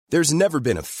There's never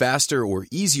been a faster or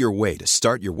easier way to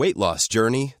start your weight loss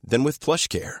journey than with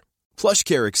PlushCare.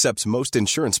 PlushCare accepts most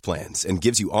insurance plans and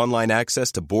gives you online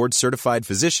access to board-certified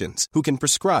physicians who can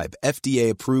prescribe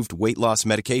FDA-approved weight loss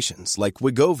medications like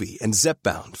Wegovy and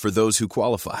Zepbound for those who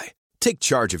qualify. Take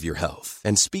charge of your health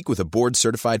and speak with a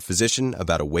board-certified physician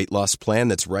about a weight loss plan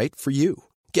that's right for you.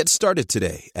 Get started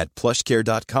today at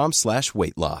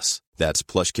plushcare.com/weight loss. That's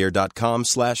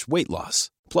plushcare.com/weight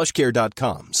loss.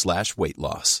 plushcare.com/weight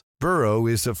loss. Burrow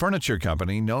is a furniture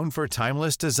company known for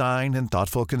timeless design and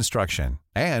thoughtful construction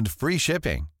and free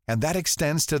shipping, and that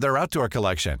extends to their outdoor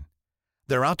collection.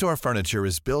 Their outdoor furniture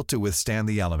is built to withstand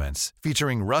the elements,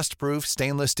 featuring rust-proof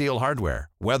stainless steel hardware,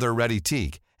 weather-ready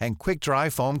teak, and quick-dry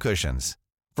foam cushions.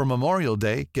 For Memorial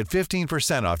Day, get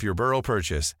 15% off your Burrow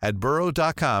purchase at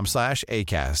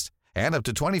burrow.com/acast and up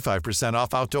to 25%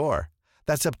 off outdoor.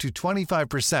 That's up to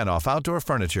 25% off outdoor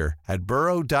furniture at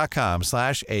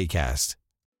burrow.com/acast.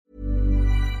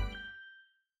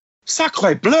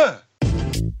 Sacre bleu!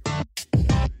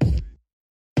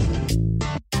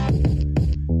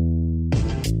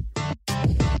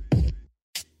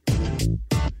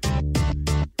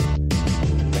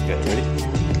 Okay, ready?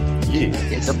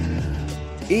 Yes.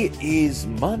 It is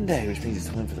Monday, which means it's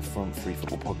time for the Front Free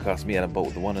Football Podcast. Me, Adam Bolt,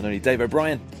 with the one and only Dave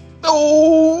O'Brien.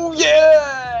 Oh,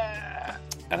 yeah!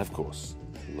 And of course,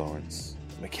 Lawrence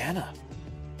McKenna.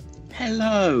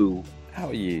 Hello. How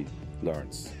are you,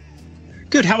 Lawrence?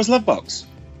 Good, how was Lovebox?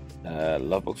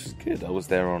 Lovebox was good. I was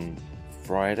there on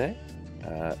Friday.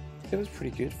 It was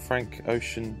pretty good. Frank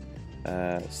Ocean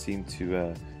seemed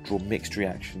to draw mixed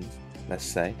reactions, let's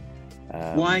say.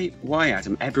 Why,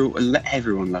 Adam?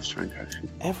 Everyone loves Frank Ocean.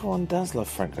 Everyone does love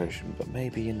Frank Ocean, but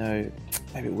maybe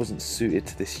it wasn't suited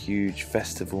to this huge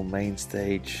festival main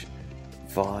stage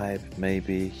vibe.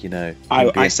 Maybe,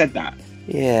 I said that.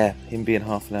 Yeah, him being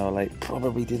half an hour late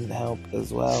probably didn't help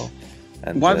as well.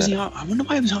 And why was he? I wonder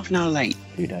why he was half an hour late.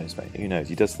 Who knows, mate? Who knows?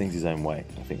 He does things his own way.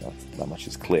 I think that much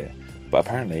is clear. But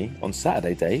apparently, on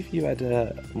Saturday, Dave, you had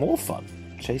more fun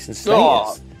chasing status.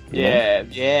 Oh,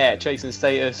 yeah, chasing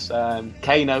status.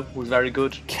 Kano was very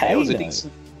good. Kano was a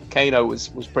decent. Kano was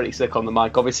pretty sick on the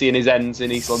mic. Obviously, in his ends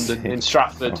in East London, in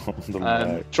Stratford,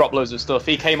 dropped loads of stuff.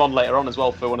 He came on later on as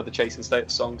well for one of the chasing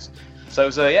status songs. So it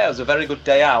was a very good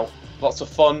day out. Lots of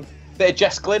fun. Bit of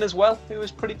Jess Glynn as well, who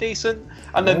was pretty decent.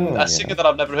 And then a singer that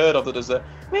I've never heard of that does the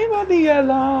 "We want the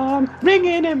alarm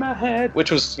ringing in my head," which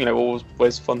was,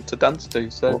 always fun to dance to.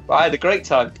 So I had a great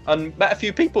time and met a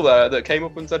few people there that came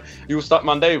up and said, "You will start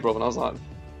Monday, bro," and I was like,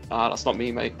 that's not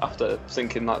me, mate. After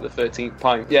sinking like the 13th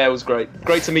pint, yeah, it was great.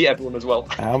 Great to meet everyone as well.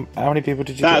 How many people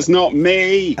did you? That's not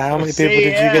me. How many people did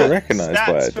you get recognised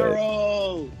by? That's for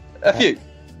all. A few.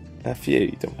 A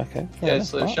few. Okay. Yeah,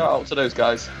 so shout out to those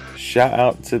guys. Shout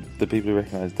out to the people who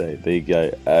recognise Dave. There you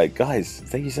go. Guys,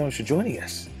 thank you so much for joining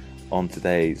us on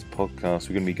today's podcast.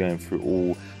 We're going to be going through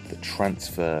all the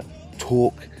transfer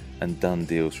talk and done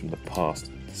deals from the past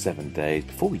 7 days.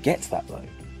 Before we get to that, though,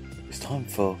 it's time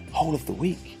for Whole of the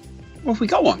Week. Well, have we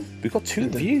got one? We've got 2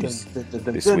 reviews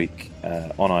this week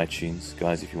on iTunes.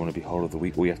 Guys, if you want to be Whole of the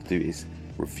Week, all you have to do is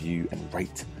review and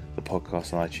rate the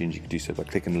podcast on iTunes. You can do so by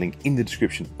clicking the link in the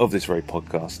description of this very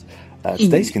podcast.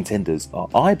 Today's contenders are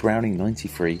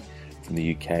iBrowning93 from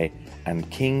the UK and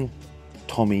King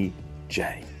Tommy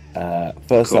J.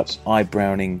 First up,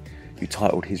 iBrowning, who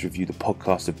titled his review The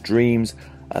Podcast of Dreams.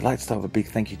 I'd like to start with a big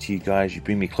thank you to you guys. You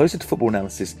bring me closer to football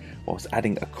analysis whilst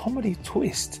adding a comedy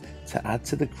twist to add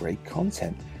to the great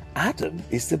content. Adam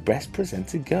is the best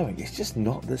presenter going. It's just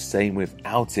not the same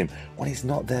without him. When he's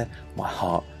not there, my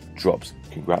heart drops.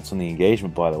 Congrats on the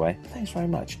engagement, by the way. Thanks very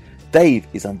much. Dave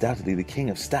is undoubtedly the king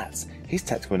of stats. His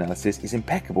tactical analysis is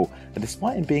impeccable, and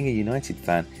despite him being a United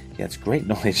fan, he adds great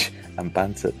knowledge and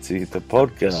banter to the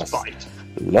podcast.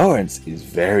 Lawrence is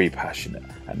very passionate,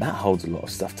 and that holds a lot of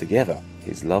stuff together.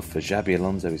 His love for Xabi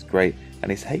Alonso is great,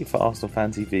 and his hate for Arsenal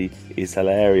Fan TV is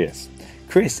hilarious.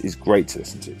 Chris is great to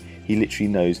listen to. He literally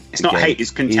knows. It's not hate,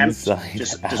 it's contempt.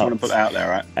 Just want to put that out there,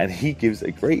 right? And he gives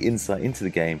a great insight into the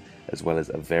game, as well as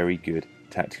a very good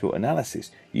tactical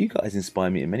analysis. You guys inspire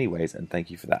me in many ways, and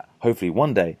thank you for that. Hopefully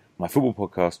one day my football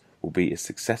podcast will be as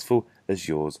successful as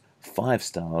yours. 5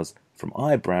 stars from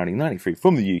iBrowning93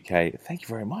 from the UK. Thank you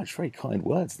very much. Very kind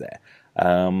words there.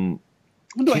 I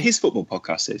wonder what his football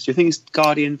podcast is. Do you think it's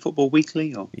Guardian Football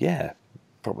Weekly? Or? Yeah,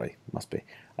 probably. Must be.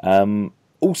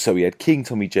 Also, we had King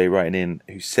Tommy J writing in,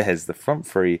 who says the front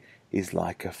three is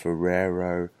like a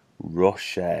Ferrero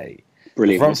Rocher.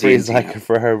 Brilliant. The front three is like a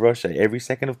Ferrero Rocher. Every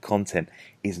second of content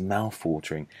is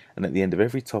mouth-watering, and at the end of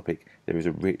every topic, there is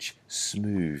a rich,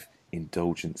 smooth,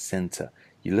 indulgent centre.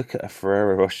 You look at a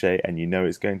Ferrero Rocher and you know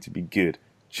it's going to be good.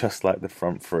 just like the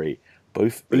front three.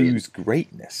 Both ooze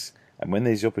greatness. And when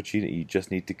there's the opportunity, you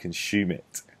just need to consume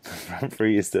it. The front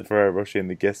three is the Ferrero Rocher and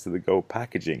the guests of the gold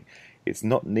packaging. It's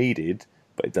not needed,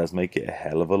 but it does make it a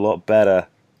hell of a lot better.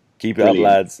 Keep it up,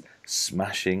 lads.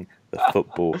 Smashing the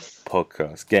football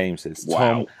podcast game, says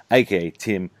Tom, a.k.a.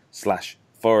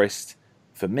 Tim/Forrest.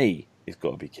 For me, it's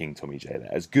got to be King Tommy J there.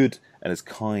 As good and as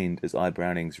kind as I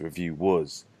Browning's review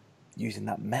was, using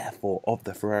that metaphor of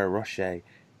the Ferrero Rocher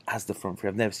as the front three,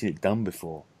 I've never seen it done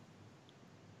before.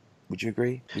 Would you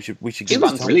agree? We should give it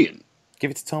to Tom. Brilliant.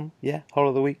 Give it to Tom. Yeah, whole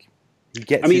of the week.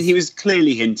 He was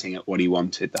clearly hinting at what he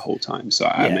wanted the whole time, so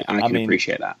I can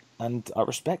appreciate that. And I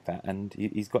respect that. And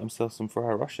he's got himself some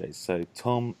Ferrero Rochers. So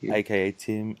Tom, a.k.a.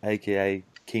 Tim, a.k.a.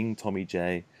 King Tommy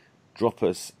J, drop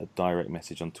us a direct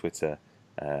message on Twitter,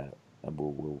 and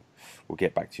we'll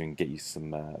get back to you and get you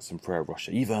some Ferrero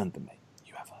Rocher. You've earned them, mate.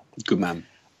 You have earned them. Good man.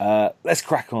 Let's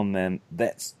crack on then.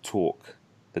 Let's talk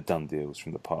the done deals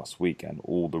from the past week and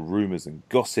all the rumours and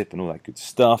gossip and all that good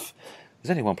stuff.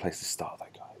 There's only one place to start, though,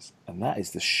 guys, and that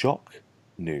is the shock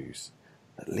news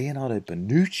that Leonardo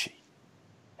Bonucci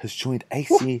has joined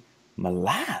AC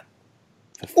Milan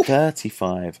for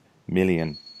 £35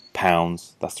 million.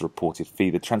 That's the reported fee.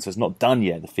 The transfer's not done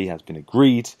yet. The fee has been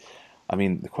agreed. I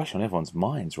mean, the question on everyone's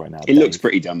minds right now, It looks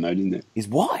pretty done, though, doesn't it? Is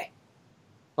why?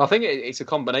 I think it's a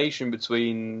combination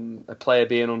between a player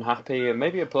being unhappy and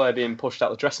maybe a player being pushed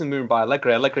out the dressing room by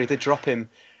Allegri. Allegri did drop him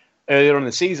earlier on in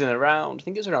the season I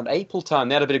think it was around April time.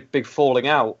 They had a big falling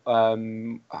out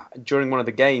during one of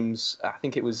the games. I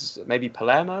think it was maybe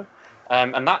Palermo.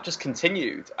 And that just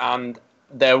continued. And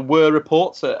there were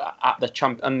reports at the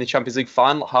Champions League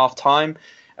final at half-time.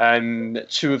 I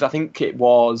think it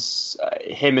was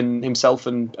himself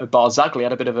and Barzagli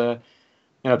had a bit of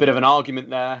an argument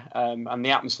there, and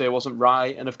the atmosphere wasn't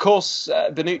right. And of course,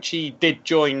 Bonucci did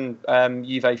join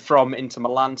Juve from Inter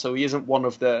Milan, so he isn't one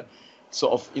of the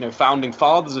sort of founding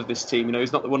fathers of this team.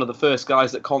 He's not one of the first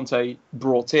guys that Conte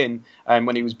brought in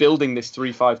when he was building this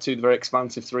 3-5-2, the very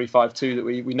expansive 3-5-2 that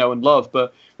we know and love.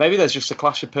 But maybe there's just a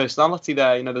clash of personality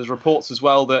there. There's reports as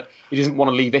well that he doesn't want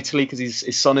to leave Italy because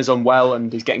his son is unwell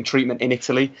and he's getting treatment in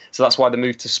Italy. So that's why the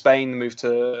move to Spain, the move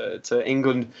to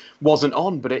England wasn't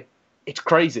on. But it's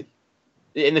crazy.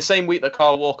 In the same week that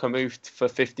Kyle Walker moved for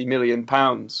 £50 million,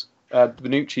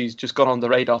 Bonucci's just gone on the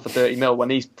radar for 30 mil when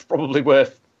he's probably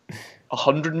worth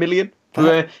 100 million.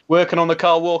 Working on the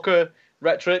Kyle Walker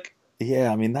rhetoric.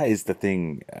 Yeah, I mean, that is the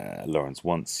thing, Lawrence.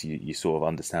 Once you sort of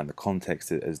understand the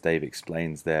context, as Dave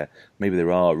explains there, maybe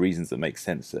there are reasons that make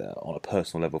sense on a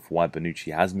personal level for why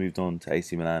Bonucci has moved on to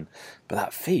AC Milan. But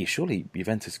that fee, surely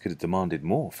Juventus could have demanded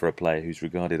more for a player who's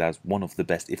regarded as one of the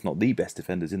best, if not the best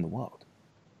defenders in the world.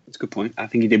 That's a good point. I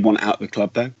think he did want out of the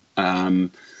club, though.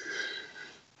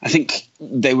 I think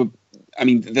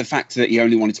the fact that he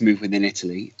only wanted to move within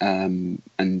Italy and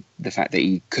the fact that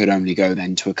he could only go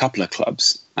then to a couple of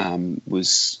clubs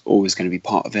was always going to be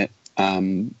part of it.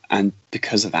 And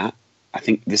because of that, I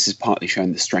think this has partly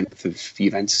shown the strength of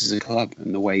Juventus as a club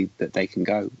and the way that they can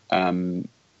go.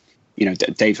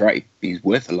 Dave's right, he's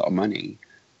worth a lot of money.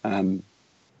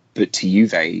 But to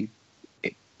Juve,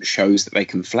 it shows that they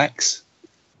can flex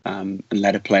and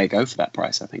let a player go for that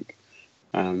price, I think.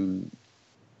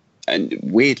 And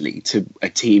weirdly, to a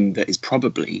team that is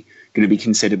probably going to be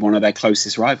considered one of their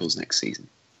closest rivals next season.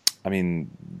 I mean,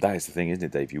 that is the thing, isn't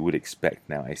it, Dave? You would expect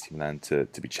now AC Milan to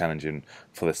be challenging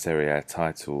for the Serie A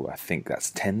title. I think that's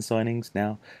 10 signings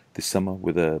now this summer,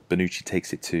 with Bonucci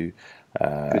takes it to.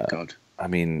 Good God. I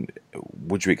mean,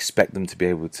 would you expect them to be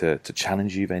able to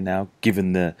challenge Juve now,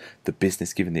 given the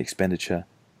business, given the expenditure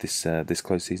this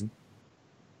close season?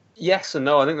 Yes and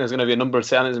no. I think there's going to be a number of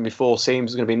signings and before teams.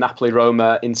 There's going to be Napoli,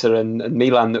 Roma, Inter and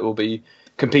Milan that will be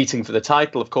competing for the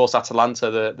title. Of course,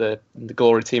 Atalanta, the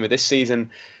glory team of this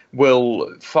season,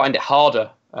 will find it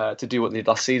harder to do what they did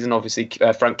last season. Obviously,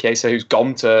 Frank Chiesa, who's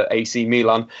gone to AC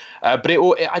Milan. But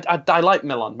I like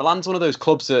Milan. Milan's one of those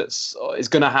clubs that is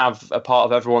going to have a part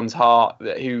of everyone's heart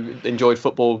who enjoyed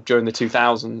football during the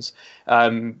 2000s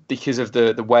because of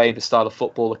the way, the style of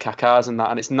football, the Kakas and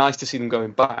that. And it's nice to see them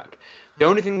going back. The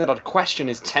only thing that I'd question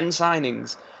is 10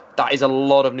 signings. That is a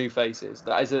lot of new faces.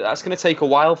 That's going to take a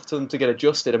while for them to get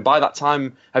adjusted. And by that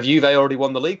time, have Juve already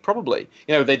won the league? Probably.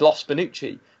 They'd lost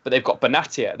Bonucci, but they've got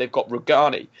Benatia, they've got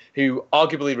Rugani, who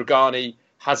arguably Rugani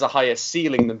has a higher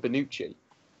ceiling than Bonucci.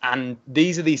 And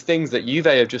these are these things that Juve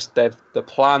have just, the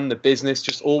plan, the business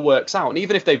just all works out. And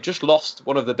even if they've just lost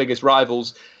one of the biggest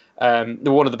rivals,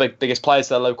 one of the biggest players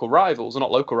to their local rivals, or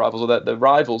not local rivals, or their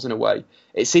rivals in a way,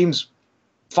 it seems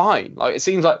fine. Like, it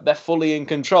seems like they're fully in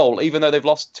control, even though they've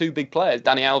lost two big players.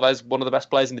 Dani Alves, one of the best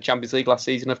players in the Champions League last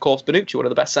season, of course, Bonucci, one of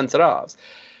the best centre-halves.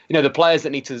 The players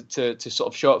that need to sort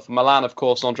of show up for Milan, of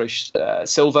course, Andre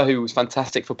Silva, who was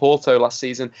fantastic for Porto last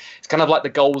season. It's kind of like the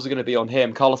goals are going to be on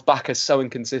him. Carlos Bacca's so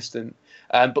inconsistent.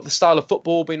 But the style of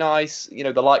football will be nice.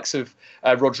 The likes of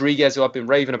Rodriguez, who I've been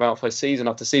raving about for season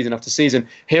after season after season,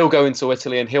 he'll go into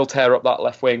Italy and he'll tear up that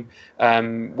left wing,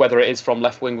 whether it is from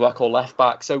left wing back or left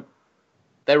back. So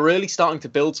they're really starting to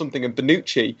build something. And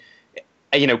Bonucci,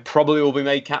 probably will be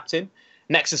made captain.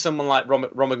 Next to someone like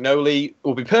Romagnoli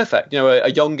will be perfect.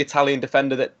 A young Italian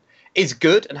defender that is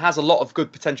good and has a lot of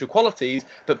good potential qualities,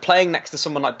 but playing next to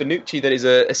someone like Bonucci that is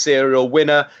a serial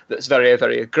winner, that's very,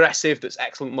 very aggressive, that's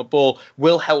excellent on the ball,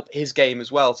 will help his game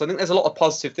as well. So I think there's a lot of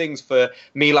positive things for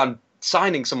Milan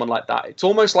signing someone like that. It's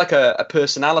almost like a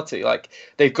personality. Like,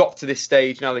 they've got to this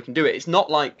stage now, they can do it. It's not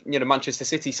like Manchester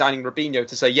City signing Robinho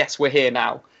to say, yes, we're here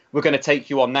now. We're going to take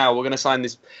you on now. We're going to sign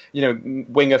this,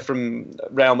 winger from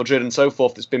Real Madrid and so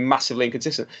forth that's been massively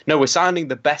inconsistent. No, we're signing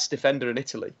the best defender in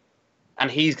Italy. And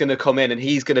he's going to come in and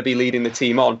he's going to be leading the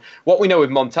team on. What we know with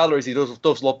Montella is he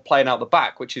does love playing out the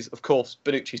back, which is, of course,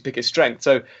 Bonucci's biggest strength.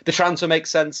 So the transfer makes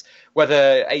sense.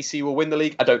 Whether AC will win the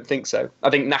league, I don't think so. I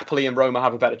think Napoli and Roma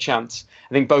have a better chance.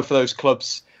 I think both of those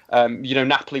clubs,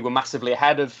 Napoli were massively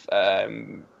ahead of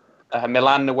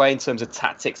Milan in a way in terms of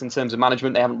tactics, in terms of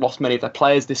management. They haven't lost many of their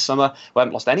players this summer. Well,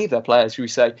 haven't lost any of their players, should we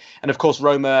say. And of course,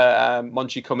 Roma,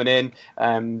 Monchi coming in,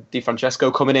 Di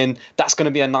Francesco coming in. That's going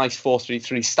to be a nice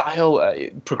 4-3-3 style,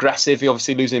 progressive. You're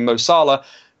obviously losing Mo Salah,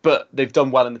 but they've done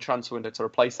well in the transfer window to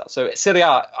replace that. So Serie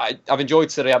A, I've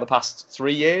enjoyed Serie A the past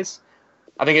 3 years.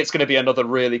 I think it's going to be another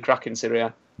really cracking Serie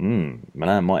A.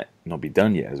 Milan might not be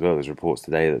done yet as well. There's reports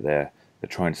today that they're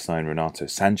trying to sign Renato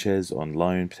Sanchez on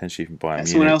loan, potentially from Bayern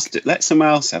Munich. Let someone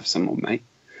else have someone, mate.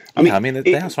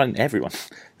 They are signing everyone.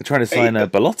 They're trying to sign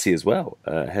Belotti as well,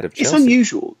 head of Chelsea. It's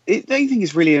unusual. Don't you think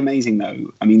it's really amazing,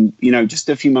 though? I mean, just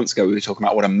a few months ago, we were talking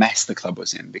about what a mess the club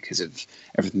was in because of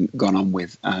everything that gone on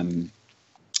with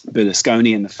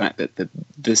Berlusconi and the fact that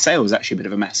the sale was actually a bit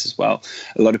of a mess as well.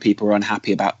 A lot of people were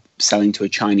unhappy about selling to a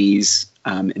Chinese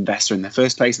investor in the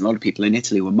first place, and a lot of people in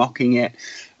Italy were mocking it.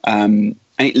 And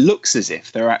it looks as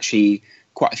if there are actually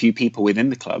quite a few people within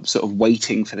the club sort of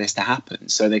waiting for this to happen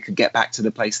so they could get back to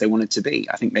the place they wanted to be.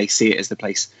 I think they see it as the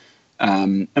place,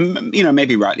 and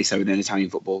maybe rightly so within Italian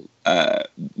football, that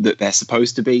they're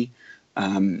supposed to be.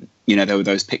 There were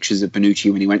those pictures of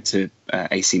Bonucci when he went to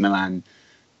AC Milan,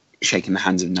 shaking the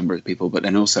hands of a number of people, but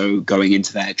then also going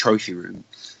into their trophy room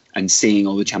and seeing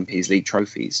all the Champions League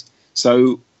trophies.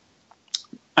 So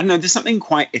I don't know, there's something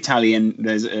quite Italian.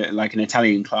 There's like an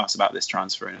Italian class about this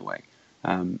transfer in a way,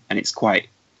 and it's quite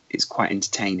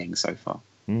entertaining so far.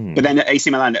 But then AC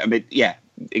Milan,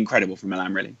 incredible from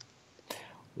Milan, really.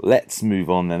 Let's move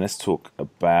on then. Let's talk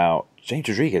about James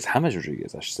Rodriguez, James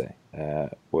Rodriguez, I should say.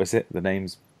 What is it? The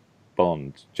name's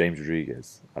Bond, James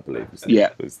Rodriguez, I believe. Was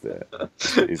his name. I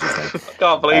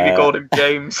can't believe you called him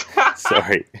James.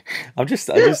 Sorry, I'm just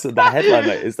that headline.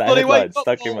 Is that headline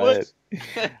stuck in my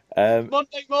head?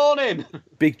 Monday morning.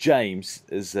 Big James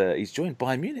is he's joined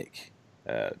Bayern Munich,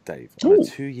 Dave, on a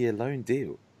 2-year loan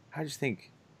deal. How do you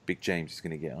think Big James is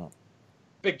going to get on?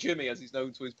 Big Jimmy, as he's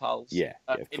known to his pals. Yeah,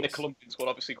 in the Colombian squad,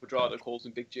 obviously Cuadrado calls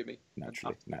him Big Jimmy.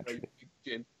 Naturally. Big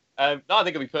Jim. No, I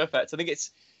think it'll be perfect. I think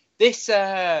this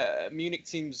Munich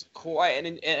team's quite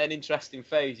an interesting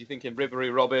phase. You're thinking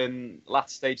Ribéry, Robben,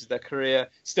 latter stages of their career,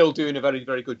 still doing a very,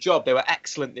 very good job. They were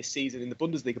excellent this season in the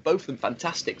Bundesliga, both of them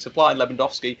fantastic, supplying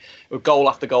Lewandowski with goal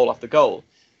after goal after goal.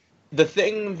 The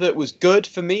thing that was good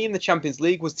for me in the Champions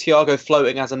League was Thiago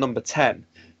floating as a number 10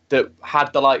 that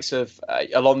had the likes of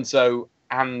Alonso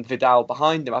and Vidal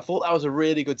behind him. I thought that was a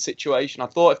really good situation. I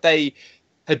thought if they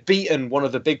had beaten one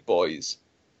of the big boys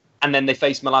and then they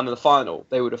faced Milan in the final,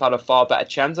 they would have had a far better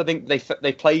chance. I think they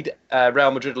played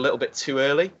Real Madrid a little bit too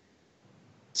early.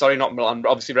 Sorry, not Milan,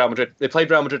 obviously Real Madrid. They played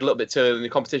Real Madrid a little bit too early in the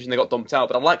competition. They got dumped out.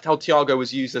 But I liked how Thiago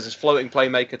was used as a floating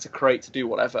playmaker to create, to do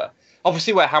whatever.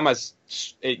 Obviously, where James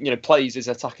plays is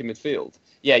attacking midfield.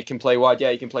 Yeah, he can play wide.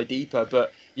 Yeah, he can play deeper.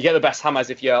 But you get the best James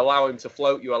if you allow him to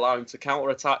float, you allow him to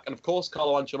counter-attack. And of course,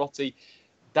 Carlo Ancelotti,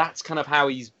 that's kind of how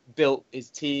he's built his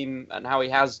team and how he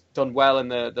has done well in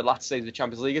the latter stage of the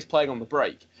Champions League, is playing on the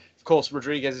break. Of course,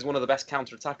 Rodriguez is one of the best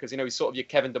counter-attackers. He's sort of your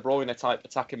Kevin De Bruyne type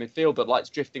attacking midfield, but likes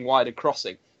drifting wide and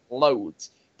crossing. Loads.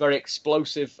 Very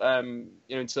explosive,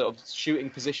 in sort of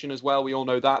shooting position as well. We all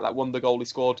know that. That won the goal he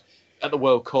scored at the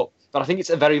World Cup But I think it's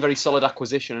a very, very solid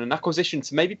acquisition. And an acquisition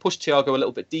to maybe push Thiago a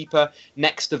little bit deeper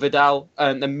next to Vidal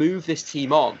and then move this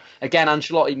team on. Again,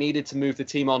 Ancelotti needed to move the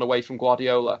team on away from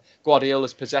Guardiola.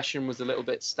 Guardiola's possession was a little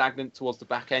bit stagnant towards the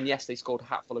back end. Yes, they scored a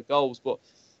hatful of goals, but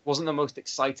wasn't the most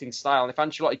exciting style. And if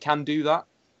Ancelotti can do that,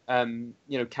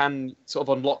 can sort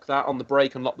of unlock that on the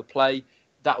break, unlock the play,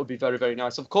 that would be very, very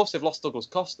nice. Of course, they've lost Douglas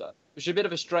Costa, which is a bit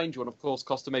of a strange one. Of course,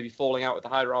 Costa may be falling out with the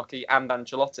hierarchy and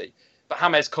Ancelotti. But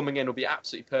James coming in will be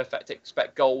absolutely perfect.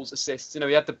 Expect goals, assists. He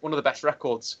had one of the best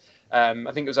records. I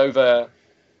think it was over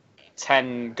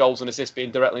 10 goals and assists being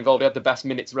directly involved. He had the best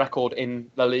minutes record in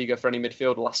La Liga for any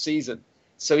midfielder last season.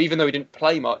 So even though he didn't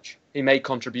play much, he made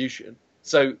contribution.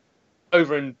 So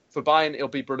over for Bayern, it'll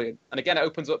be brilliant. And again, it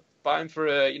opens up Bayern for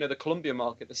the Colombian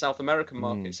market, the South American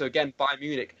market. So again, Bayern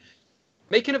Munich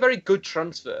making a very good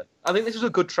transfer. I think this was a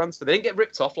good transfer. They didn't get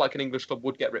ripped off like an English club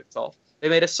would get ripped off. They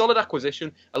made a solid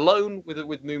acquisition, a loan with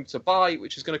Moom to buy,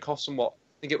 which is going to cost them I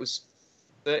think it was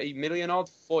 30 million odd,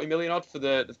 40 million odd for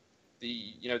the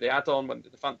add-on, when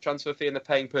the fan transfer fee, and they're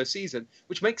paying per season,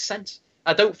 which makes sense.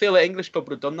 I don't feel an English club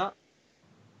would have done that.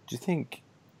 Do you think,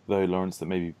 though, Lawrence, that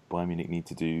maybe Bayern Munich need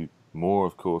to do more?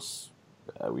 Of course,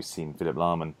 we've seen Philipp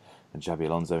Lahm and Xabi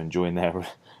Alonso enjoying their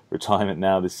retirement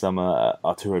now this summer.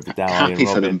 Arturo Vidal, happy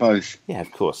for them both. Yeah,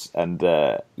 of course. And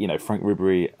Frank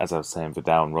Ribery, as I was saying,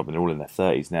 Vidal and Robin are all in their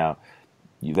 30s now.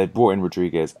 They brought in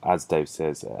Rodriguez, as Dave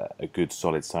says, a good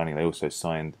solid signing. They also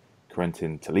signed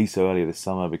Corentin Tolisso earlier this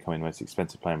summer, becoming the most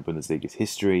expensive player in Bundesliga's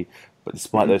history. But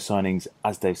despite those signings,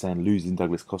 as Dave's saying, losing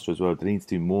Douglas Costa as well, they need to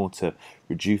do more to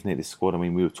rejuvenate this squad. I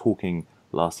mean, we were talking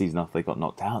last season after they got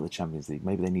knocked out of the Champions League.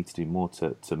 Maybe they need to do more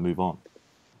to move on.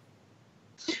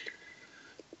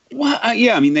 Well,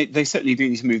 I mean, they certainly do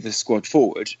need to move the squad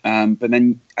forward. But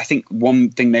then I think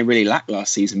one thing they really lacked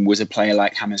last season was a player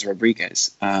like James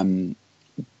Rodriguez.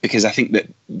 Because I think that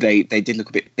they did look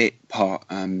a bit apart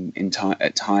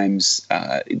at times.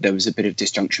 There was a bit of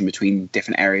disjunction between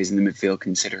different areas in the midfield,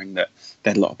 considering that they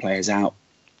had a lot of players out.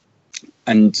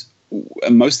 And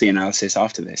most of the analysis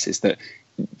after this is that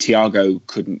Thiago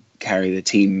couldn't carry the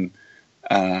team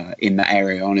in that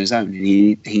area on his own, and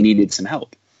he needed some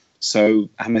help. So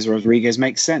James Rodriguez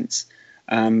makes sense.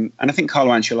 And I think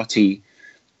Carlo Ancelotti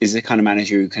is the kind of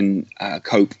manager who can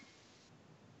cope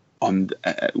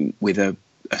with a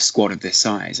squad of this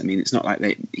size. I mean, it's not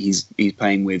like he's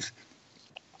playing with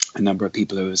a number of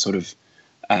people who are sort of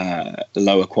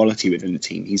lower quality within the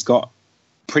team. He's got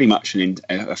pretty much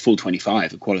a full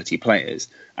 25 of quality players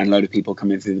and a load of people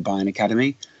coming through the Bayern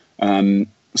Academy.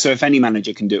 So if any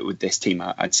manager can do it with this team,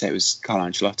 I'd say it was Carlo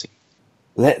Ancelotti.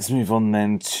 Let's move on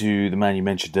then to the man you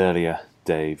mentioned earlier,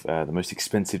 Dave, the most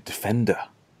expensive defender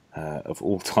of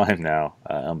all time now,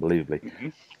 unbelievably. Mm-hmm.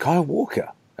 Kyle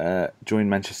Walker joined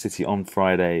Manchester City on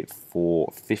Friday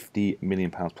for £50 million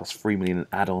plus $3 million in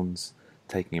add-ons,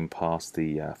 taking him past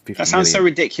the 50 That sounds million. so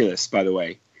ridiculous, by the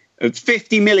way.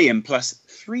 50 million plus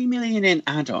 3 million in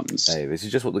add-ons. Hey, this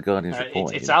is just what the Guardian's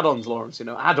reporting. It's add-ons, Lawrence.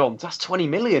 Add-ons. That's 20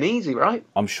 million easy, right?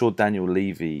 I'm sure Daniel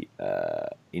Levy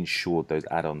ensured those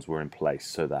add-ons were in place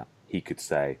so that he could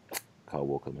say, Kyle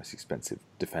Walker, the most expensive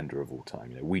defender of all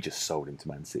time. We just sold him to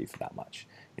Man City for that much.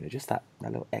 Just that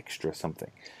little extra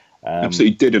something.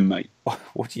 Absolutely didn't, mate.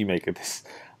 What do you make of this,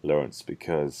 Lawrence?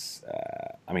 Because,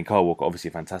 Kyle Walker, obviously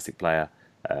a fantastic player,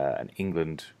 an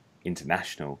England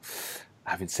international.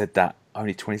 Having said that,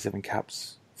 only 27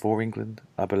 caps for England,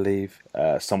 I believe.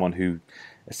 Someone who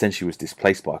essentially was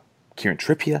displaced by Kieran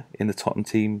Trippier in the Tottenham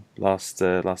team last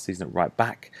season at right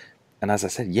back. And as I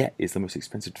said, is the most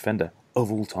expensive defender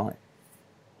of all time.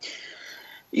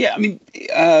 Yeah,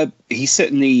 he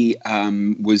certainly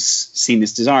was seen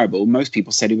as desirable. Most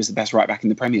people said he was the best right back in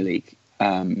the Premier League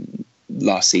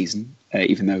last season,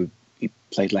 even though he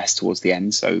played less towards the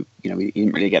end. So, he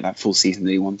didn't really get that full season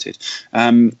that he wanted.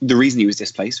 The reason he was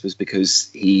displaced was because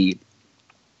he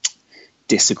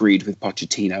disagreed with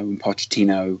Pochettino. And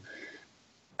Pochettino,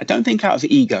 I don't think out of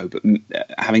ego, but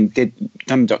having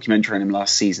done a documentary on him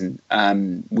last season,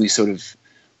 we sort of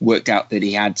worked out that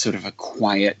he had sort of a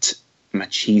quiet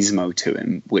machismo to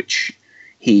him, which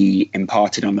he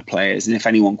imparted on the players. And if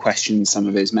anyone questioned some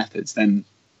of his methods, then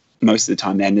most of the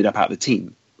time they ended up out of the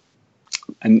team.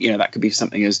 And, that could be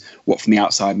something as what from the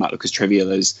outside might look as trivial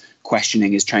as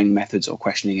questioning his training methods or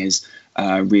questioning his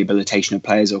rehabilitation of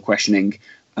players or questioning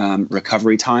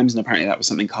recovery times. And apparently that was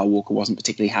something Kyle Walker wasn't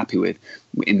particularly happy with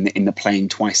in the playing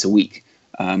twice a week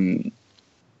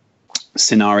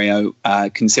scenario,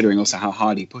 considering also how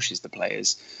hard he pushes the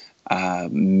players.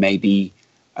 Maybe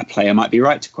a player might be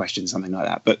right to question something like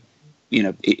that, but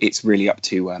it's really up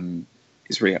to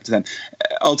them.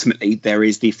 Ultimately, there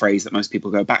is the phrase that most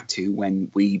people go back to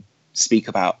when we speak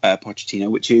about Pochettino,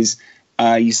 which is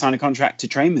you sign a contract to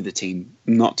train with the team,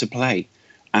 not to play.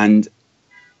 And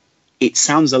it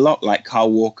sounds a lot like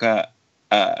Kyle Walker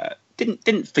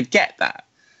didn't forget that.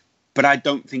 But I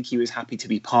don't think he was happy to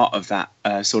be part of that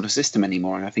sort of system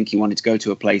anymore. And I think he wanted to go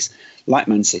to a place like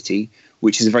Man City,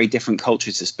 which is a very different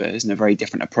culture to Spurs and a very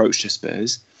different approach to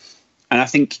Spurs. And I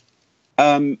think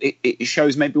it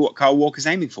shows maybe what Kyle Walker's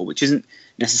aiming for, which isn't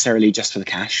necessarily just for the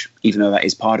cash, even though that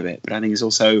is part of it. But I think it's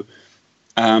also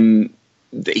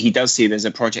that he does see there's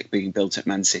a project being built at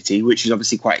Man City, which is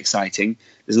obviously quite exciting.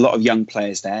 There's a lot of young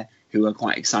players there who are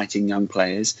quite exciting young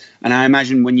players. And I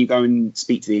imagine when you go and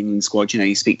speak to the England squad,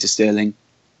 you speak to Sterling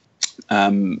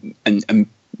and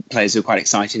players who are quite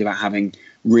excited about having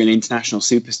really international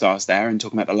superstars there and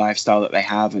talking about the lifestyle that they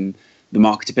have and the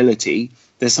marketability.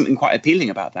 There's something quite appealing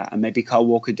about that. And maybe Kyle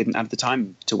Walker didn't have the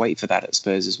time to wait for that at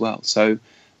Spurs as well. So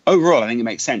overall, I think it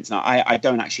makes sense. Now, I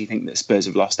don't actually think that Spurs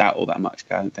have lost out all that much.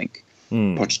 I don't think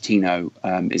Pochettino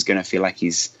is going to feel like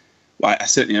he's... Well, I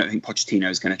certainly don't think Pochettino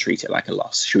is going to treat it like a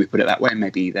loss. Should we put it that way?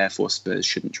 Maybe, therefore, Spurs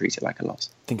shouldn't treat it like a loss.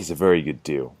 I think it's a very good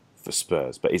deal for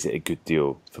Spurs, but is it a good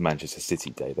deal for Manchester City,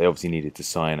 Dave? They obviously needed to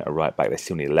sign a right back. They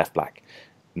still need a left back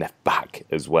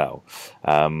as well.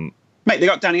 Mate, they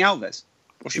got Dani Alves.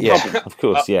 What's your problem? Of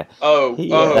course, yeah.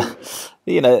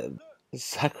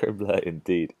 Sacre bleu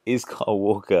indeed. Is Kyle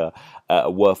Walker a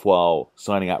worthwhile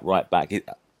signing at right back?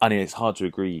 I mean, it's hard to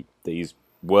agree that he's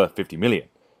worth 50 million.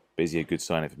 But is he a good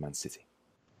signing for Man City?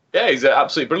 Yeah, he's an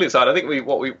absolutely brilliant sign. I think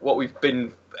what we've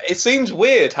been. It seems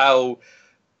weird how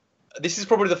this is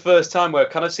probably the first time where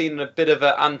I've kind of seen a bit of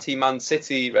an anti-Man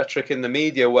City rhetoric in the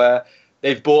media, where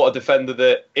they've bought a defender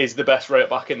that is the best right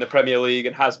back in the Premier League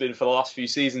and has been for the last few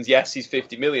seasons. Yes, he's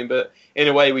 50 million, but in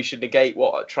a way we should negate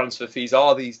what transfer fees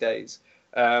are these days.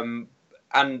 And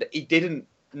he didn't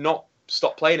not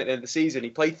stop playing at the end of the season. He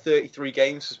played 33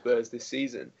 games for Spurs this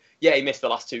season. Yeah, he missed the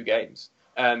last 2 games.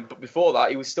 But before that,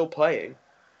 he was still playing.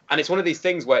 And it's one of these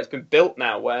things where it's been built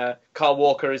now where Kyle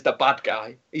Walker is the bad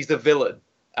guy. He's the villain.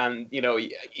 And,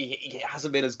 he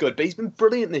hasn't been as good. But he's been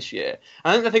brilliant this year.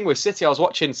 I think the thing with City, I was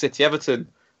watching City Everton,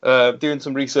 doing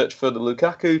some research for the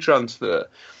Lukaku transfer.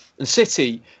 And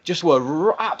City just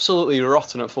were absolutely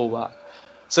rotten at fullback.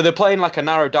 So they're playing like a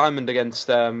narrow diamond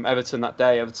against Everton that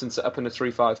day. Everton set up in a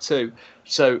 3-5-2.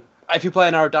 So if you play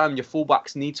a narrow diamond, your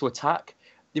fullbacks need to attack.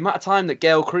 The amount of time that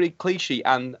Gael Clichy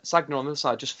and Sagna on the other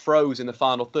side just froze in the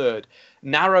final third,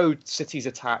 narrowed City's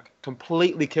attack,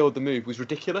 completely killed the move, was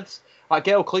ridiculous. Like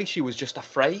Gael Clichy was just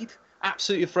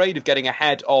absolutely afraid of getting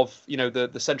ahead of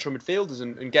the central midfielders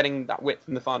and getting that width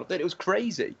in the final third. It was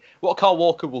crazy. What Kyle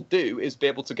Walker will do is be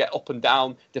able to get up and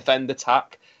down, defend,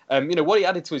 attack. What he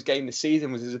added to his game this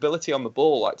season was his ability on the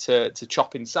ball, like to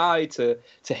chop inside, to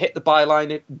hit the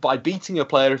byline by beating a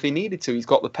player if he needed to. He's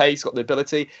got the pace, got the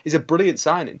ability. He's a brilliant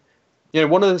signing.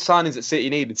 One of the signings that City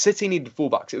needed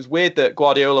fullbacks. It was weird that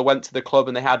Guardiola went to the club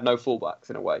and they had no fullbacks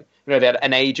in a way. They had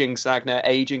an aging Sagna,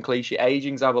 aging Clichy,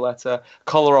 aging Zabaleta,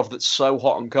 Kolarov that's so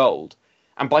hot and cold.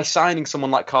 And by signing someone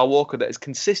like Kyle Walker that has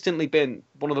consistently been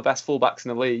one of the best fullbacks in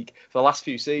the league for the last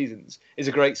few seasons is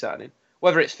a great signing.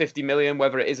 Whether it's 50 million,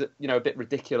 whether it is a bit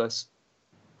ridiculous,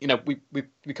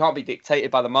 we can't be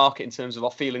dictated by the market in terms of our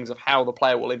feelings of how the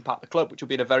player will impact the club, which will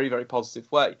be in a very, very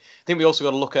positive way. I think we also got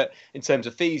to look at, in terms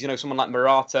of fees, someone like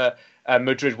Morata,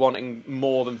 Madrid wanting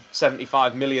more than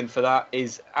 75 million for that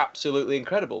is absolutely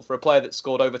incredible. For a player that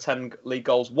scored over 10 league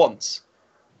goals once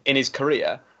in his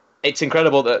career, it's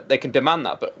incredible that they can demand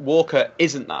that. But Walker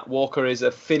isn't that. Walker is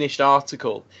a finished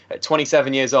article. At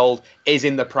 27 years old, is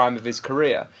in the prime of his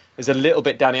career. There's a little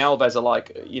bit Dani Alves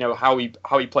like,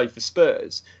 how he played for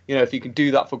Spurs. If you can do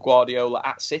that for Guardiola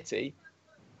at City,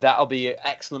 that'll be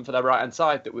excellent for their right-hand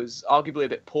side that was arguably a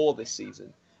bit poor this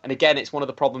season. And again, it's one of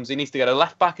the problems. He needs to get a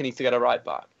left back and he needs to get a right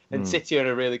back. And City are in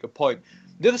a really good point.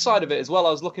 The other side of it as well,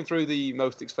 I was looking through the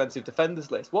most expensive defenders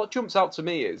list. What jumps out to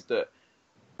me is that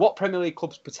what Premier League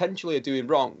clubs potentially are doing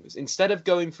wrong is instead of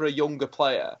going for a younger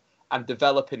player and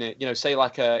developing it, say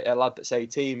like a lad that's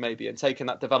 18 maybe, and taking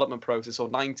that development process, or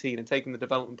 19 and taking the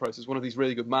development process, one of these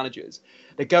really good managers,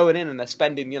 they're going in and they're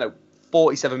spending,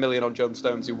 47 million on John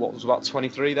Stones, who was about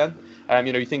 23 then.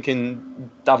 You're thinking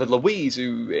David Luiz,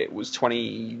 who it was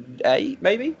 28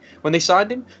 maybe when they signed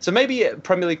him. So maybe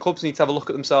Premier League clubs need to have a look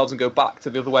at themselves and go back to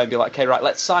the other way and be like, okay, right,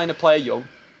 let's sign a player young.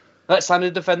 Let's sign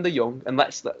a defender young, and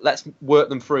let's work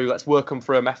them through. Let's work them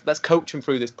through a method. Let's coach them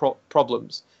through these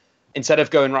problems, instead of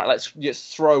going right. Let's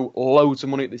just throw loads of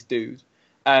money at this dude.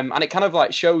 And it kind of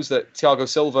like shows that Thiago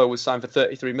Silva was signed for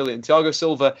 33 million. Thiago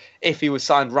Silva, if he was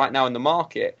signed right now in the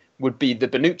market, would be the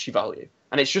Bonucci value.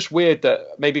 And it's just weird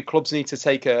that maybe clubs need to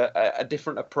take a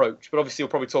different approach. But obviously, we'll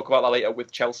probably talk about that later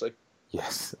with Chelsea.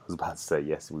 Yes, I was about to say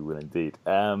yes, we will indeed.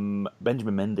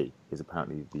 Benjamin Mendy is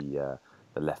apparently the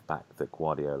left back that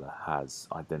Guardiola has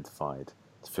identified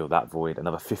to fill that void.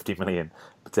 Another 50 million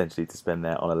potentially to spend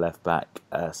there on a left back.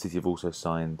 City have also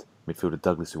signed midfielder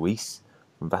Douglas Luiz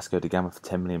from Vasco da Gama for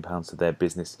 £10 million, so their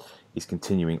business is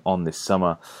continuing on this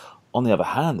summer. On the other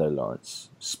hand, though, Lawrence,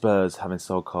 Spurs, having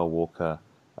sold Kyle Walker,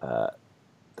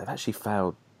 they've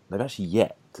actually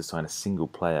yet to sign a single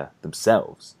player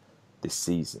themselves this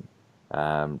season. Do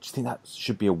you think that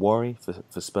should be a worry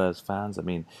for Spurs fans? I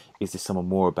mean, is this someone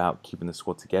more about keeping the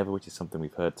squad together, which is something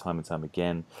we've heard time and time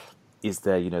again? Is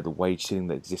there, the wage ceiling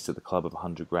that exists at the club of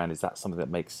 100 grand? Is that something that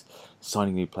makes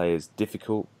signing new players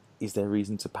difficult? Is there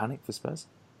reason to panic for Spurs?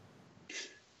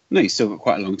 No, you've still got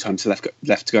quite a long time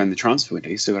left to go in the transfer window.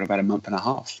 You've still got about a month and a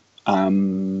half.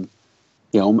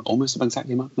 Almost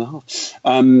exactly a month and a half.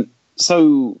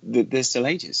 So there's still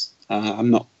ages. I'm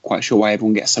not quite sure why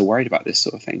everyone gets so worried about this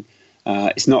sort of thing.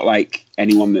 It's not like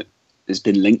anyone that has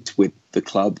been linked with the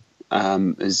club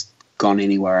has gone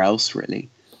anywhere else, really.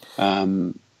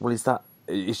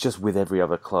 It's just with every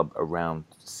other club around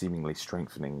seemingly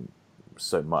strengthening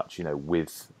so much,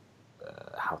 with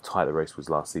how tight the race was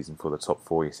last season for the top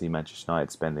four. You see Manchester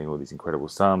United spending all these incredible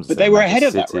sums, but they were ahead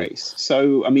of that race.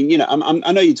 So I mean,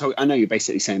 I know you're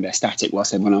basically saying they're static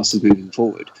whilst everyone else is moving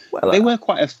forward. Well, they were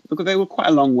quite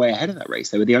a long way ahead of that race.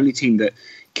 They were the only team that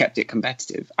kept it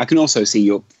competitive. I can also see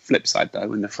your flip side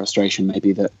though, and the frustration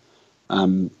maybe that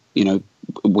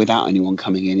without anyone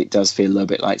coming in, it does feel a little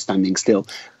bit like standing still.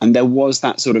 And there was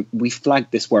that sort of, we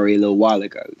flagged this worry a little while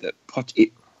ago that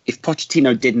if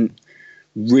Pochettino didn't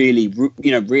really,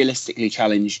 realistically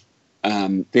challenge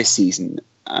this season,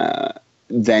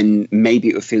 then maybe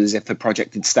it would feel as if the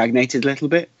project had stagnated a little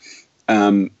bit,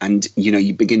 and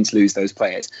you begin to lose those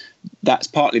players. That's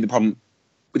partly the problem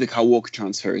with the Kyle Walker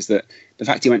transfer, is that the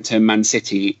fact he went to Man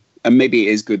City, and maybe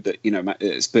it is good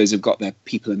that Spurs have got their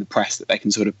people in the press that they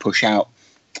can sort of push out.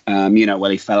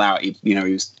 He fell out. He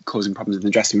was causing problems in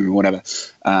the dressing room or whatever.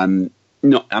 I'm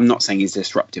not saying he's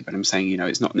disruptive, but I'm saying,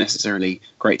 it's not necessarily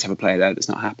great to have a player there that's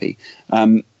not happy.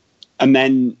 And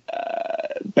then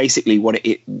basically what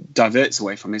it diverts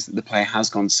away from is that the player has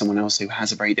gone to someone else who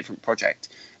has a very different project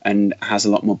and has a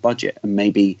lot more budget. And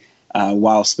maybe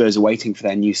while Spurs are waiting for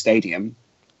their new stadium,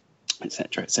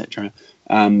 etc.,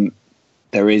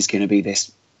 there is going to be this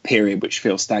period which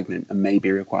feels stagnant and maybe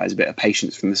requires a bit of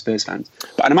patience from the Spurs fans.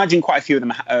 But I'd imagine quite a few of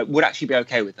them would actually be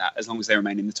okay with that as long as they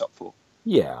remain in the top four.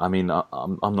 Yeah, I mean,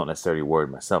 I'm not necessarily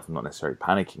worried myself. I'm not necessarily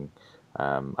panicking.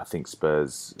 I think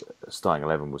Spurs' starting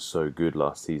 11 was so good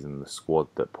last season. The squad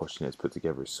that Pochettino has put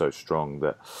together is so strong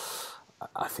that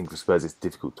I think for Spurs it's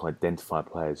difficult to identify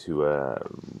players who are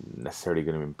necessarily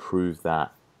going to improve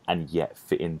that and yet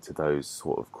fit into those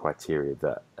sort of criteria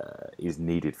that is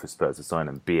needed for Spurs to sign,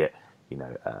 and be it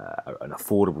an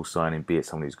affordable signing, be it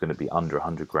someone who's going to be under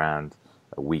 100 grand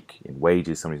a week in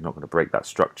wages, someone who's not going to break that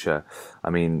structure.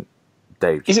 I mean,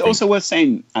 Dave, is it also worth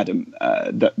saying, Adam,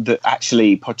 that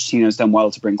actually Pochettino's done well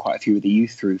to bring quite a few of the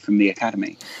youth through from the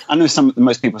academy? I know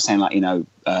most people are saying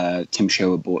Tim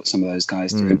Sherwood brought some of those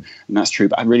guys through, and that's true.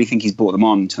 But I really think he's brought them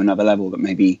on to another level that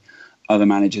maybe other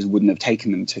managers wouldn't have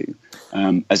taken them to,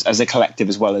 as a collective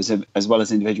as well as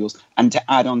individuals. And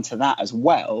to add on to that as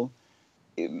well,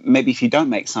 maybe if you don't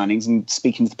make signings, and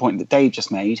speaking to the point that Dave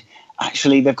just made,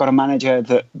 actually they've got a manager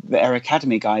that their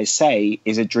academy guys say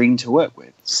is a dream to work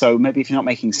with. So maybe if you're not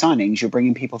making signings, you're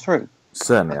bringing people through.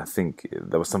 Certainly, I think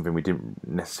that was something we didn't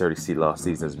necessarily see last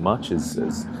season as much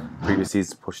as previous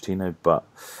seasons of Pochettino, but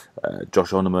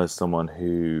Josh Onoma is someone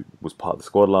who was part of the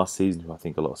squad last season, who I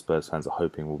think a lot of Spurs fans are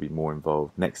hoping will be more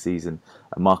involved next season.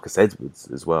 And Marcus Edwards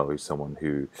as well, who's someone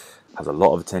who has a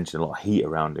lot of attention, a lot of heat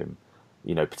around him.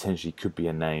 Potentially could be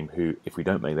a name who, if we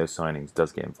don't make those signings,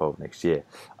 does get involved next year.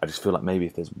 I just feel like maybe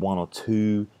if there's one or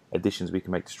two additions we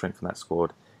can make to strengthen that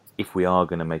squad, if we are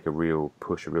going to make a real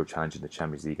push, a real challenge in the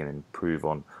Champions League and improve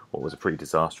on what was a pretty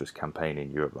disastrous campaign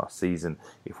in Europe last season,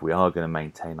 if we are going to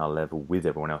maintain our level with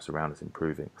everyone else around us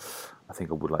improving, I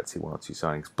think I would like to see one or two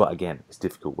signings. But again, it's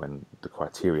difficult when the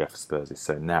criteria for Spurs is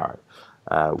so narrow.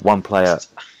 One player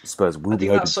Spurs will be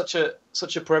open. That's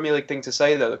such a Premier League thing to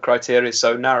say, though. The criteria is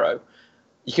so narrow.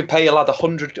 You can pay a lad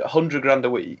 100 grand a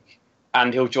week,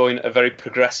 and he'll join a very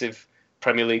progressive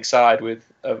Premier League side with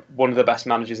one of the best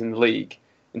managers in the league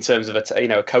in terms of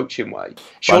a coaching way.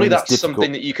 Surely that's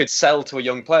something that you could sell to a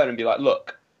young player and be like,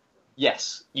 look,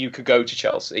 yes, you could go to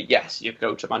Chelsea, yes, you could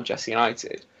go to Manchester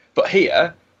United, but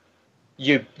here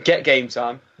you get game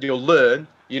time, you'll learn,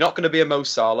 You're not going to be a Mo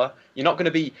Salah. You're not going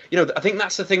to be, I think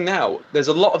that's the thing now. There's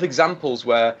a lot of examples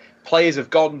where players have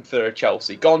gone for a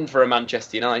Chelsea, gone for a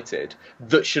Manchester United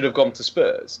that should have gone to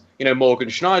Spurs. Morgan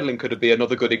Schneiderlin could be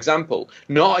another good example.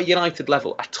 Not at United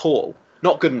level at all.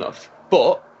 Not good enough,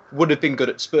 but would have been good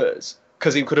at Spurs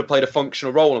because he could have played a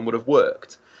functional role and would have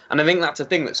worked. And I think that's a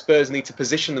thing that Spurs need to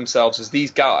position themselves as these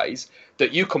guys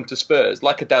that you come to Spurs,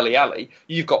 like a Dele Alli,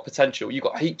 you've got potential, you've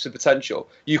got heaps of potential.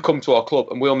 You come to our club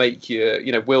and we'll make you,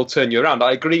 we'll turn you around.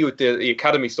 I agree with the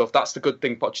academy stuff. That's the good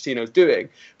thing Pochettino's doing.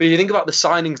 But if you think about the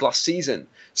signings last season,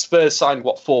 Spurs signed,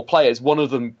 4 players? One of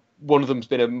them's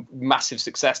been a massive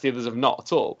success. The others have not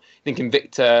at all. I think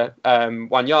Victor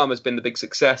Wanyama's been the big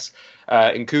success.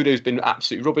 Nkudu's been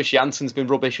absolutely rubbish. Jansen's been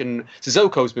rubbish. And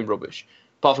Sissoko's been rubbish.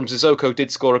 Apart from Sissoko did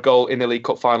score a goal in the League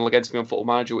Cup final against me on Football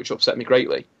Manager, which upset me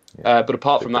greatly. But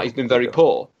apart from that, he's been very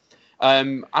poor.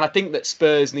 And I think that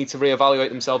Spurs need to reevaluate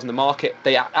themselves in the market.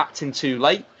 They are acting too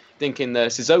late, thinking the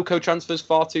Sissoko transfer's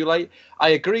far too late. I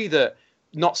agree that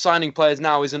not signing players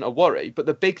now isn't a worry, but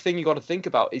the big thing you got to think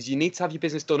about is you need to have your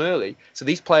business done early so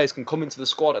these players can come into the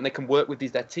squad and they can work with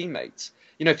their teammates.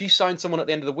 If you sign someone at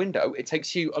the end of the window, it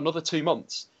takes you another 2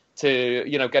 months to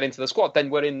get into the squad. Then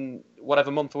we're in whatever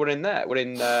month we're in there. We're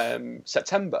in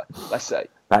September, let's say.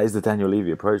 That is the Daniel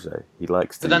Levy approach, though. He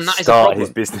likes to start his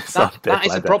business on deadline. That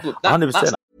is a problem.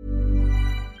 100%.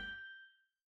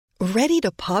 Ready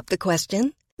to pop the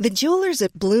question? The jewelers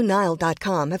at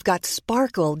BlueNile.com have got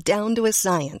sparkle down to a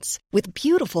science with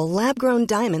beautiful lab-grown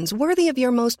diamonds worthy of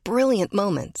your most brilliant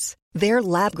moments. Their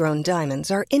lab-grown diamonds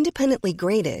are independently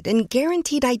graded and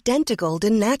guaranteed identical to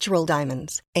natural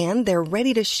diamonds. And they're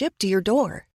ready to ship to your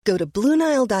door. Go to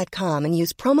BlueNile.com and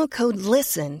use promo code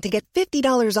LISTEN to get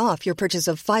 $50 off your purchase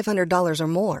of $500 or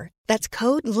more. That's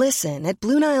code LISTEN at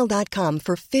BlueNile.com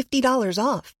for $50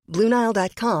 off.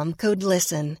 BlueNile.com, code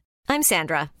LISTEN. I'm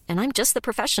Sandra, and I'm just the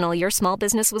professional your small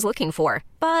business was looking for.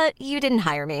 But you didn't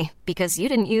hire me because you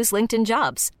didn't use LinkedIn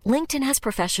Jobs. LinkedIn has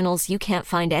professionals you can't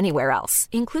find anywhere else,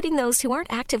 including those who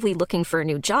aren't actively looking for a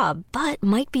new job, but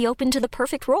might be open to the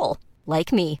perfect role,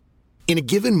 like me. In a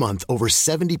given month, over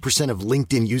 70% of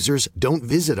LinkedIn users don't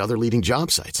visit other leading job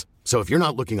sites. So if you're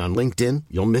not looking on LinkedIn,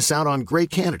 you'll miss out on great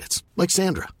candidates like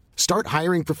Sandra. Start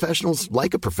hiring professionals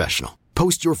like a professional.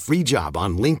 Post your free job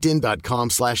on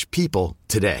linkedin.com/people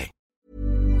today.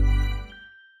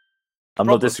 I'm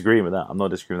not disagreeing with that. I'm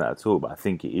not disagreeing with that at all. But I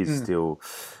think it is still,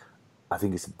 I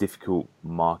think it's a difficult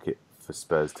market for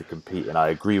Spurs to compete. And I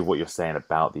agree with what you're saying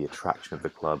about the attraction of the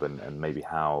club and maybe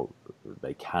how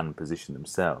they can position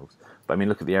themselves. But I mean,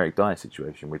 look at the Eric Dyer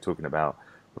situation. We're talking about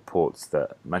reports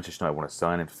that Manchester United want to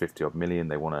sign him for 50-odd million.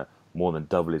 They want to more than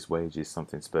double his wages,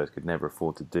 something Spurs could never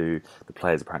afford to do. The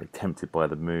players are apparently tempted by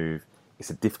the move. It's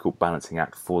a difficult balancing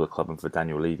act for the club and for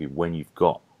Daniel Levy when you've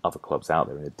got other clubs out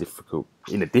there in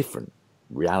a different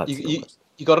reality.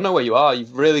 You got to know where you are.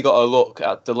 You've really got to look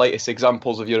at the latest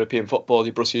examples of European football,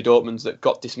 your Borussia Dortmunds that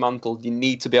got dismantled. You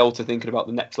need to be able to think about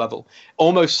the next level.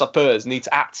 Almost Spurs need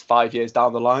to act 5 years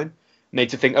down the line. Need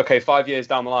to think, okay, 5 years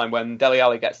down the line when Dele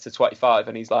Alli gets to 25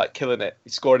 and he's like killing it,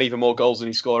 he's scoring even more goals than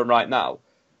he's scoring right now.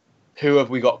 Who have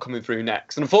we got coming through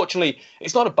next? And unfortunately,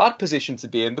 it's not a bad position to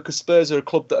be in because Spurs are a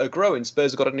club that are growing.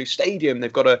 Spurs have got a new stadium.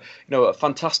 They've got a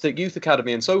fantastic youth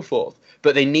academy and so forth.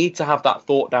 But they need to have that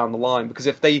thought down the line because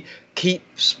if they keep,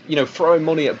 throwing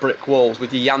money at brick walls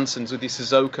with your Janssens, with your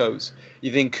Sissokos,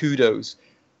 your Nkudos,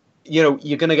 you're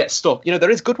going to get stuck. There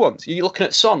is good ones. You're looking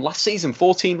at Son last season,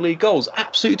 14 league goals,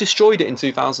 absolutely destroyed it in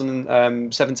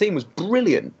 2017. Was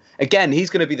brilliant. Again, he's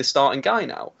going to be the starting guy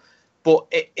now. But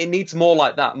it needs more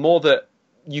like that, more that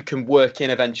you can work in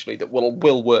eventually that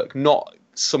will work, not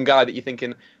some guy that you're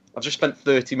thinking, I've just spent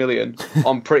 30 million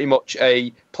on pretty much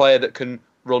a player that can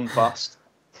run fast.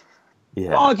 Yeah,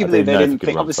 arguably, they didn't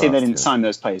think. Obviously, they didn't sign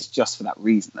those players just for that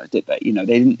reason, though, did they? They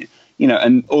didn't.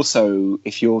 And also,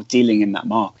 if you're dealing in that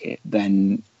market,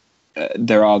 then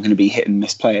there are going to be hit and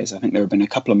miss players. I think there have been a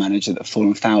couple of managers that have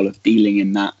fallen foul of dealing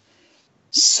in that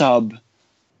sub.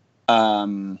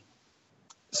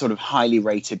 Sort of highly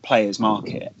rated players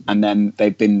market, and then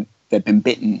they've been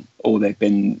bitten or they've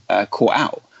been caught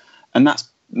out, and that's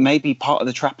maybe part of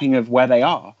the trapping of where they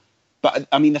are. But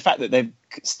I mean, the fact that they've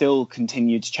still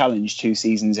continued to challenge 2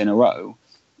 seasons in a row,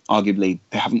 arguably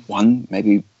they haven't won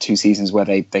maybe 2 seasons where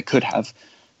they could have.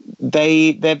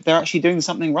 They're actually doing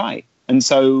something right, and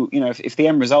so if the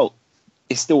end result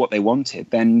is still what they wanted,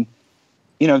 then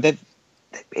it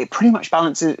pretty much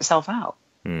balances itself out.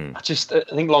 I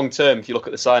think long term, if you look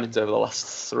at the signings over the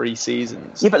last 3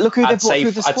 seasons, but look who they've brought through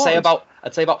the squad.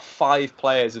 I'd say about 5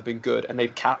 players have been good, and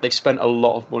they've spent a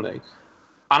lot of money.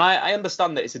 And I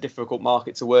understand that it's a difficult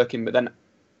market to work in, but then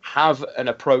have an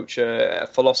approach, a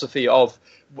philosophy of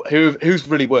who's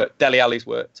really worked. Dele Alli's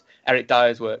worked. Eric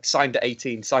Dyer's worked. Signed at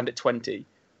 18, signed at 20.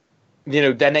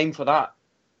 They're named for that.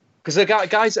 Because the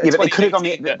guys, but they could have gone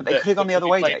the other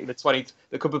way. The 20,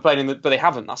 they could be playing, but they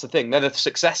haven't. That's the thing. They're the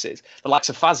successes. The likes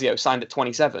of Fazio signed at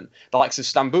 27. The likes of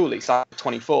Stambouli signed at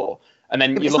 24. And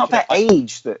then it's not their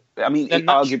age that. I mean,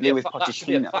 arguably with Pochettino, that should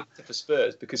be a factor for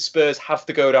Spurs, because Spurs have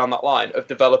to go down that line of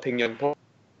developing young players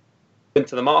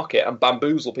into the market and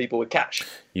bamboozle people with cash.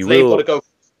 They've got to go for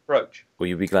this approach. Well,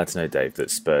 you'll be glad to know, Dave,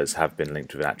 that Spurs have been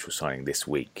linked with an actual signing this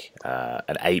week.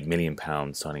 An £8 million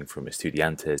signing from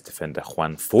Estudiantes defender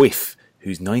Juan Foyth,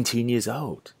 who's 19 years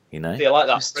old. Yeah, I like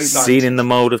that. Seen in the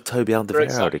mould of Toby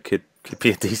Alderweireld, it could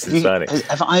be a decent signing.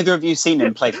 Have either of you seen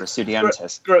him play for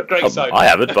Estudiantes? Great signing. I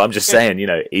haven't, but I'm just saying,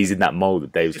 he's in that mould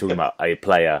that Dave was talking about, a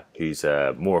player who's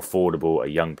more affordable, a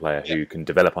young player who can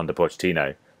develop under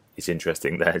Pochettino. It's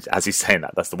interesting that, as he's saying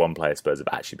that, that's the one player Spurs have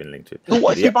actually been linked with. But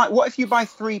what if you buy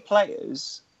 3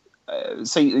 players?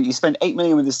 So you spend 8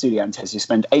 million with the Estudiantes, you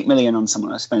spend 8 million on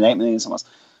someone else, spend 8 million on someone else.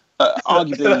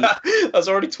 Arguably, that's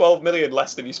already 12 million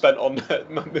less than you spent on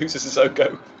Moussa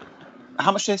Sissoko.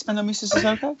 How much did they spend on Moussa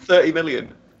Sissoko? 30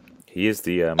 million. He is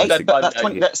the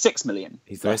that's 6 million.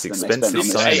 He's the most expensive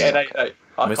signing.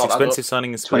 Most expensive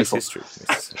signing in Spurs history.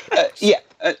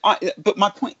 But my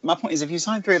point is, if you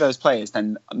sign 3 of those players,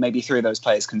 then maybe 3 of those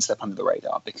players can slip under the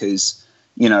radar because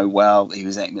he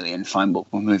was 8 million. Fine, we'll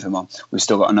move him on. We've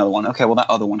still got another one. Okay, well that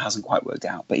other one hasn't quite worked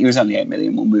out, but he was only 8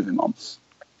 million. We'll move him on.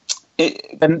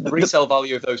 Then the resale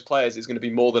value of those players is going to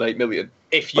be more than 8 million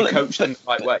if you coach them the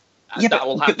right way.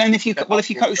 But then if you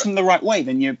coach them the right way,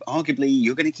 then you're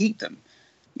going to keep them.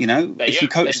 If you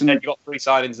coach them, you've got 3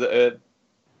 signings that are.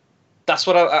 That's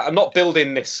what I'm not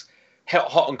building this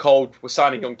hot and cold. We're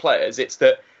signing young players. It's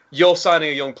that you're signing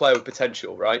a young player with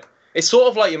potential, right? It's sort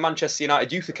of like your Manchester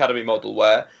United Youth Academy model,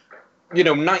 where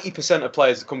 90% of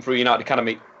players that come through United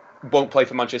Academy won't play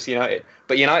for Manchester United,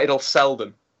 but United will sell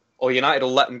them, or United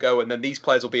will let them go, and then these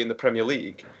players will be in the Premier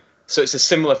League. So it's a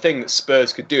similar thing that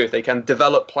Spurs could do if they can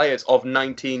develop players of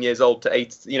 19 years old to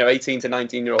 18 to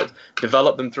 19 year olds,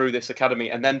 develop them through this academy,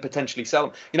 and then potentially sell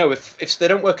them. If they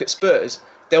don't work at Spurs,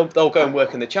 they'll go and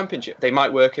work in the Championship. They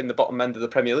might work in the bottom end of the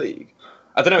Premier League.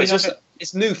 I don't know.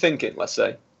 It's new thinking, let's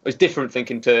say. It's different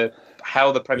thinking to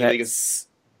how the Premier League is.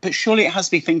 But surely it has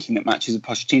to be thinking that matches with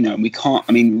Pochettino, and we can't.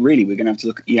 I mean, really, we're going to have to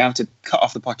look. You have to cut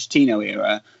off the Pochettino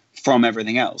era from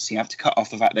everything else. You have to cut off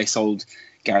the fact they sold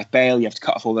Gareth Bale. You have to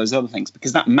cut off all those other things,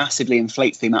 because that massively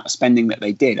inflates the amount of spending that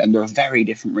they did under a very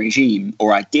different regime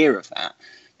or idea of that,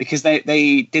 because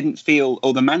they didn't feel,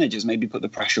 or the managers maybe put the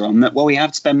pressure on that, well, we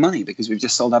have to spend money because we've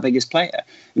just sold our biggest player.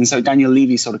 And so Daniel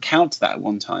Levy sort of countered that at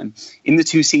one time. In the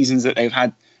 2 seasons that they've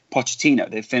had Pochettino,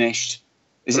 they've finished,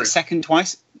 is it second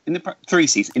twice? In the 3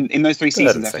 seasons. In those 3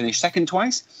 seasons, they finished second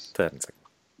twice? Third and second.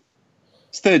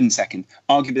 It's third and second.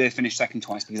 Arguably, they finished second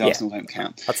twice because Arsenal don't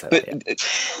count.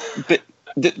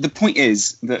 But the point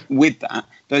is that with that,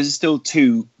 those are still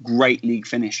 2 great league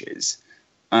finishes.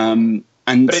 But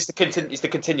it's the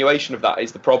continuation of that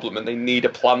is the problem, and they need a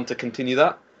plan to continue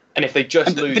that. And if they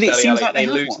just lose Dele Alli, they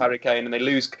lose Harry Kane, and they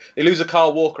lose a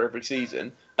Kyle Walker every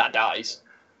season, that dies.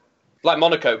 Like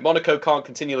Monaco. Monaco can't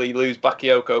continually lose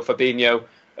Bakayoko, Fabinho,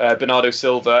 Bernardo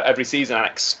Silva every season and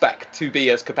expect to be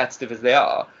as competitive as they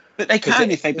are. But they can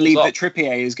if they believe that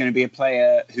Trippier is going to be a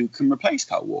player who can replace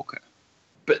Kyle Walker.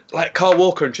 But like Kyle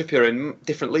Walker and Trippier are in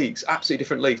different leagues, absolutely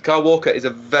different leagues. Kyle Walker is a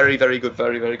very, very good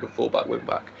fullback,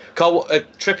 wing-back.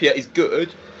 Trippier is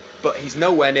good, but he's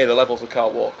nowhere near the levels of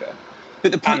Kyle Walker.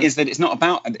 But the point is that it's not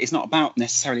about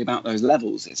necessarily about those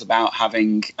levels. It's about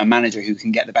having a manager who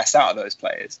can get the best out of those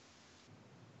players.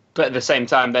 But at the same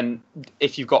time, then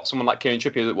if you've got someone like Kieran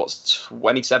Trippier that's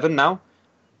 27 now,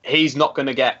 he's not going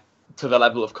to get to the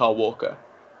level of Kyle Walker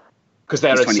because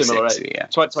they're a similar age. Yeah.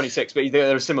 26, but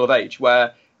they're a similar age.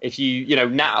 Where if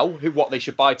now what they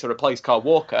should buy to replace Kyle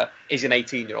Walker is an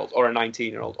 18-year-old or a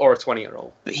 19-year-old or a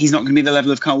 20-year-old. But he's not going to be the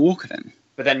level of Kyle Walker then.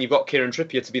 But then you've got Kieran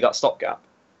Trippier to be that stopgap.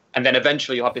 And then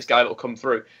eventually you'll have this guy that will come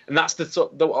through. And that's the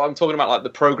I'm talking about, like the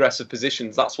progress of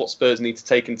positions. That's what Spurs need to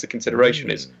take into consideration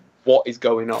is what is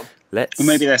going on. Well,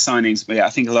 maybe their signings, but I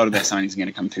think a lot of their signings are going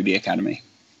to come through the academy.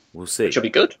 We'll see. Which will be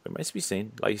good. It remains to be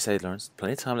seen. Like you say, Lawrence,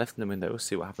 plenty of time left in the window. We'll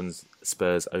see what happens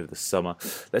Spurs over the summer.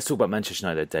 Let's talk about Manchester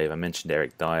United, Dave. I mentioned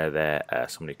Eric Dyer there,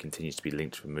 someone who continues to be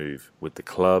linked to a move with the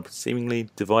club. Seemingly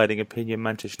dividing opinion.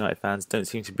 Manchester United fans don't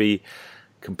seem to be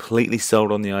completely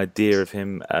sold on the idea of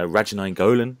him. Rajan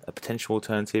Nainggolan, a potential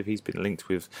alternative. He's been linked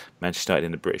with Manchester United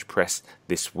in the British press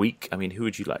this week. I mean, who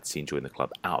would you like to see join the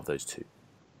club out of those 2?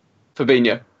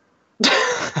 Fabinho.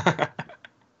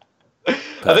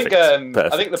 I think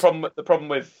the problem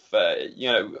with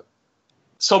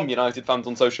some United fans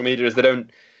on social media is they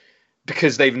don't,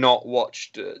 because they've not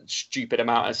watched a stupid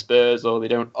amount of Spurs, or they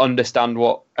don't understand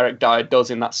what Eric Dyer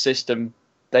does in that system.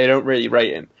 They don't really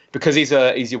rate him because he's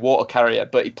your water carrier,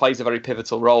 but he plays a very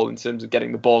pivotal role in terms of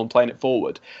getting the ball and playing it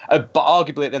forward. But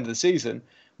arguably at the end of the season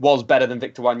was better than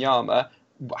Victor Wanyama,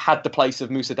 had the place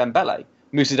of Moussa Dembele.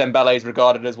 Moussa Dembele is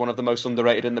regarded as one of the most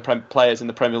underrated players in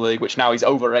the Premier League, which now he's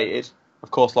overrated. Of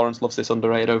course, Lawrence loves this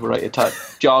underrated, overrated type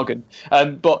jargon.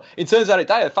 But in terms of Eric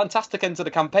Dyer, fantastic end to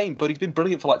the campaign, but he's been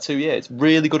brilliant for like 2 years.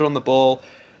 Really good on the ball,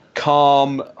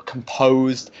 calm,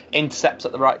 composed, intercepts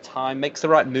at the right time, makes the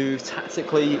right moves,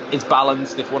 tactically is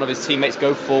balanced. If one of his teammates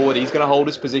go forward, he's going to hold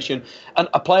his position. And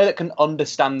a player that can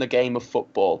understand the game of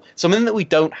football. Something that we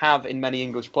don't have in many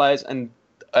English players, and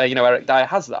Eric Dyer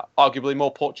has that, arguably more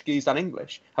Portuguese than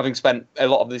English, having spent a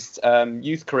lot of his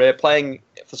youth career playing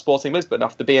for Sporting Lisbon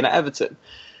after being at Everton.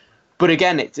 But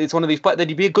again, it's one of these players that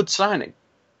he'd be a good signing.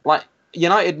 Like,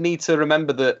 United need to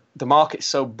remember that the market's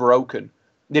so broken.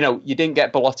 You didn't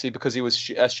get Belotti because he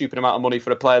was a stupid amount of money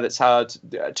for a player that's had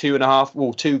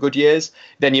 2 good years.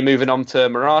 Then you're moving on to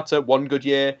Morata, 1 good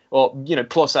year, or,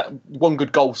 plus 1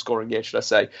 good goal scoring year, should I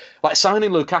say. Like,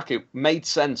 signing Lukaku made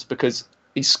sense because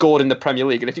he's scored in the Premier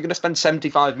League. And if you're going to spend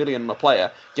 75 million on a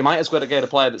player, you might as well get a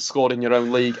player that's scored in your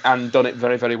own league and done it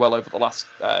very, very well over the last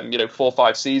 4 or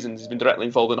 5 seasons. He's been directly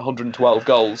involved in 112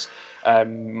 goals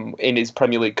in his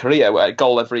Premier League career, where a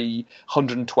goal every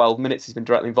 112 minutes he's been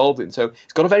directly involved in. So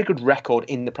he's got a very good record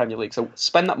in the Premier League. So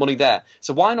spend that money there.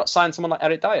 So why not sign someone like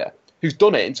Eric Dyer, who's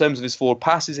done it in terms of his forward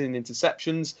passes and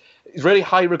interceptions? He's really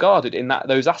high regarded in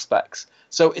those aspects.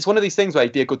 So it's one of these things where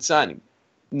he'd be a good signing.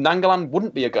 Nangolan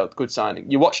wouldn't be a good signing.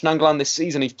 You watch Nangolan this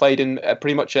season, he's played in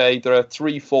pretty much either a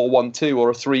 3-4-1-2 or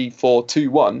a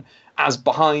 3-4-2-1 as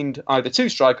behind either 2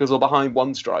 strikers or behind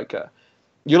 1 striker.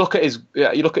 You look at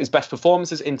his best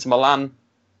performances, Inter Milan,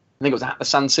 I think it was at the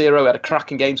San Siro, he had a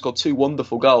cracking game, scored 2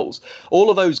 wonderful goals. All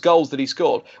of those goals that he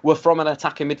scored were from an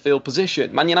attacking midfield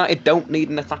position. Man United don't need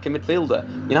an attacking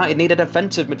midfielder. United need a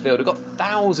defensive midfielder. We've got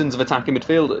thousands of attacking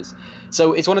midfielders.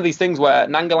 So it's one of these things where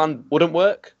Nangolan wouldn't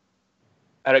work,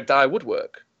 Eric Dyer would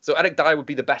work. So Eric Dyer would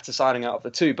be the better signing out of the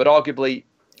 2, but arguably,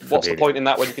 what's the point in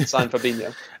that when you can sign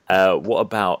Fabinho? What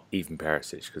about Ivan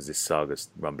Perisic? Because this saga's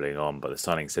rumbling on, but the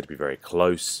signing is said to be very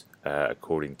close,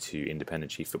 according to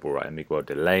independent chief football writer Miguel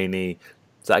Delaney.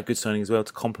 Is that a good signing as well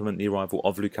to complement the arrival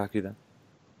of Lukaku then?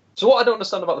 So what I don't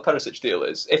understand about the Perisic deal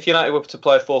is, if United were to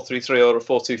play a 4-3-3 or a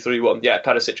 4-2-3-1, yeah,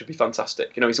 Perisic would be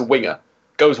fantastic. He's a winger,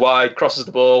 goes wide, crosses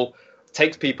the ball,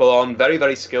 takes people on, very,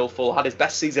 very skillful, had his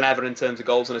best season ever in terms of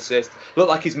goals and assists, looked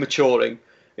like he's maturing.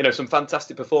 Some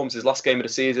fantastic performances. Last game of the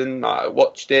season, I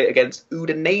watched it against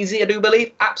Udinese, I do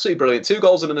believe. Absolutely brilliant. 2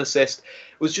 goals and an assist.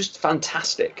 It was just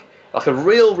fantastic. Like a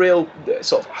real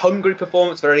sort of hungry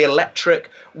performance, very electric.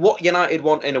 What United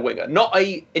want in a winger. Not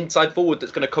a inside forward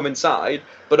that's going to come inside,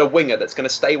 but a winger that's going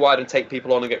to stay wide and take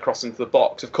people on and get crossed into the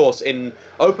box. Of course, in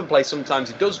open play,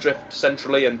 sometimes he does drift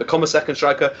centrally and become a second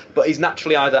striker, but he's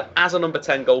naturally either as a number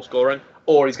 10 goal scorer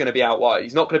or he's going to be out wide.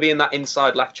 He's not going to be in that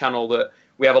inside left channel that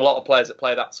we have a lot of players that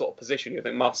play that sort of position. You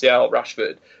think Martial,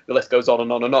 Rashford, the list goes on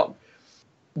and on and on.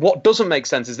 What doesn't make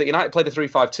sense is that United played a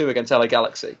 3-5-2 against LA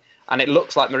Galaxy. And it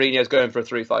looks like Mourinho's going for a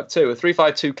 3-5-2. A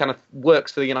 3-5-2 kind of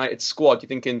works for the United squad. You're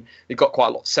thinking they've got quite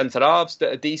a lot of centre-halves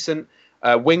that are decent,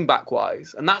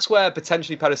 wing-back-wise. And that's where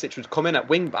potentially Perisic would come in at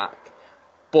wing-back.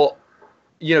 But,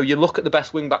 you look at the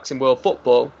best wing-backs in world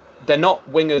football, they're not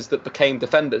wingers that became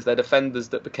defenders. They're defenders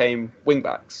that became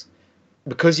wing-backs.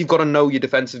 Because you've got to know your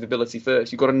defensive ability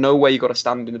first. You've got to know where you've got to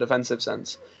stand in a defensive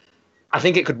sense. I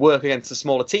think it could work against a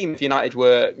smaller team if United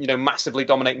were, massively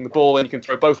dominating the ball and you can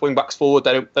throw both wing-backs forward.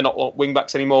 They're not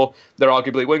wing-backs anymore. They're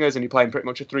arguably wingers and you're playing pretty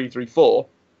much a 3-3-4.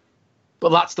 But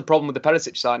that's the problem with the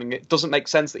Perisic signing. It doesn't make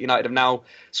sense that United have now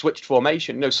switched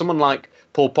formation. Someone like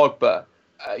Paul Pogba,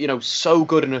 so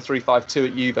good in a 3-5-2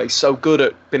 at Juve, so good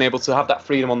at being able to have that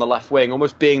freedom on the left wing,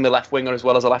 almost being the left winger as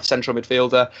well as a left central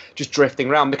midfielder, just drifting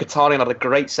around. Mkhitaryan had a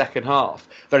great second half,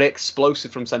 very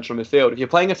explosive from central midfield. If you're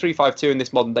playing a 3-5-2 in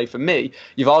this modern day, for me,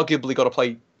 you've arguably got to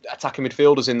play attacking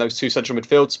midfielders in those 2 central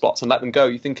midfield spots and let them go.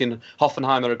 You're thinking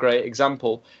Hoffenheim are a great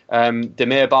example.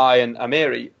 Demirbay and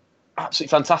Amiri, absolutely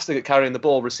fantastic at carrying the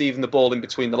ball, receiving the ball in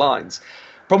between the lines.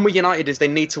 Problem with United is they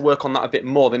need to work on that a bit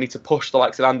more. They need to push the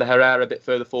likes of Ander Herrera a bit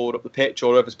further forward up the pitch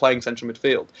or whoever's playing central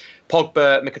midfield.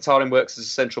 Pogba, Mkhitaryan works as a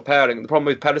central pairing. The problem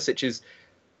with Perisic is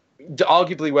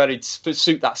arguably where he'd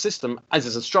suit that system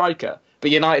as a striker.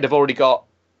 But United have already got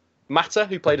Mata,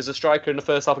 who played as a striker in the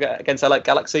first half against LA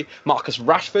Galaxy. Marcus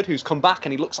Rashford, who's come back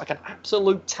and he looks like an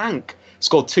absolute tank.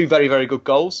 Scored 2 very, very good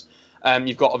goals.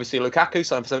 You've got obviously Lukaku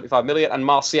signed for 75 million and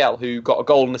Martial, who got a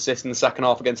goal and assist in the second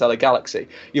half against LA Galaxy.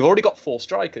 You've already got 4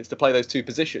 strikers to play those 2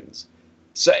 positions.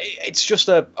 So it's just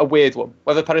a weird one.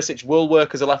 Whether Perisic will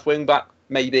work as a left wing back,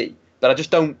 maybe. But I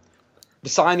just don't... The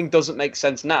signing doesn't make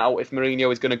sense now if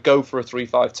Mourinho is going to go for a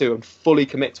 3-5-2 and fully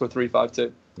commit to a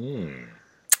 3-5-2.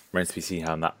 Remains to be seen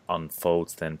how that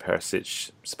unfolds then.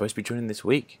 Perisic supposed to be joining this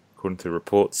week, according to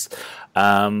reports.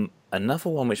 Another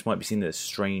one which might be seen as a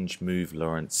strange move,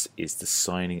 Lawrence, is the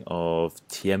signing of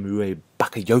Tiémoué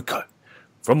Bakayoko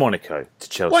from Monaco to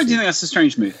Chelsea. Why do you think that's a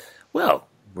strange move? Well,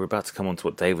 we're about to come on to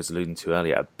what Dave was alluding to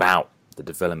earlier about the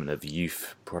development of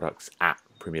youth products at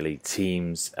Premier League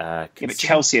teams. But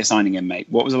Chelsea are signing him, mate.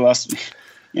 What was the last...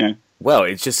 Well,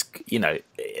 it's just,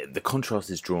 the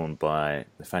contrast is drawn by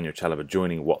Nathaniel Chalobah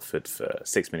joining Watford for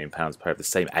 £6 million, player of the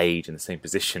same age and the same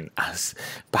position as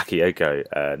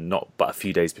Bakayoko, but a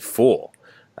few days before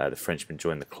the Frenchman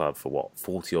joined the club for,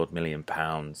 40-odd million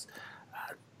pounds.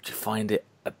 Do you find it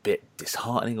a bit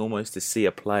disheartening almost to see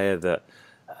a player that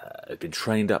had been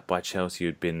trained up by Chelsea,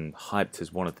 who'd been hyped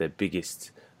as one of their biggest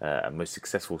and most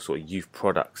successful sort of youth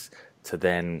products, to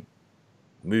then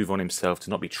move on himself, to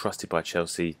not be trusted by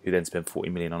Chelsea, who then spend 40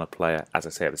 million on a player, as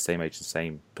I say, at the same age and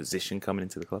same position coming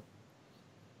into the club?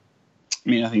 I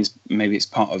mean, I think maybe it's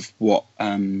part of what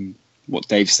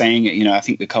Dave's saying. I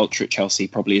think the culture at Chelsea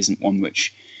probably isn't one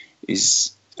which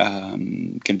is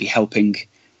going to be helping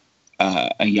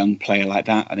a young player like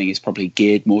that. I think it's probably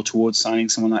geared more towards signing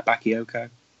someone like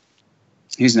Bakayoko,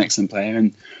 who's an excellent player,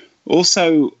 and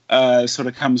also sort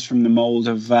of comes from the mould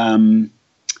of...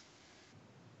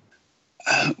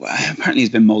 apparently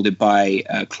he's been moulded by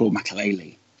Claude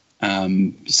Makelele.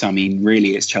 So, I mean,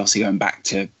 really it's Chelsea going back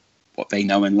to what they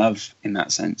know and love in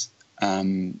that sense.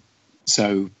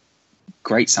 So,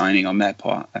 great signing on their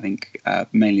part, I think,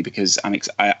 mainly because I'm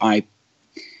excited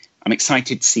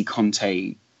to see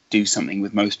Conte do something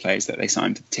with most players that they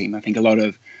sign for the team. I think a lot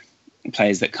of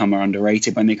players that come are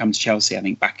underrated when they come to Chelsea. I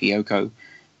think Bakayoko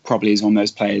probably is one of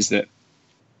those players that...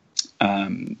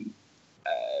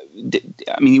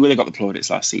 he would have got the plaudits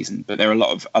last season, but there are a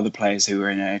lot of other players who are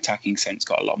in an attacking sense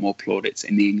got a lot more plaudits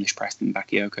in the English press than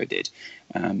Bakayoko did.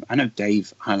 I know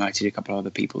Dave highlighted, a couple of other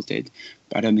people did,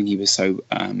 but I don't think he was so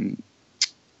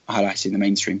highlighted in the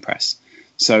mainstream press.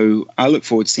 So I look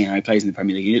forward to seeing how he plays in the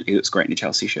Premier League. He looks great in the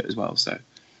Chelsea shirt as well, so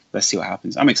let's see what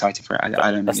happens. I'm excited for it.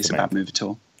 I don't think it's a bad move at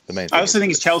all. I also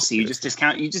think it's Chelsea. You just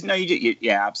discount.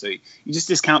 Yeah, absolutely. You just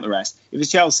discount the rest. If it's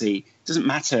Chelsea, it doesn't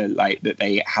matter like that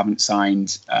they haven't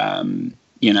signed, someone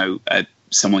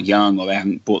young, or they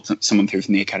haven't brought someone through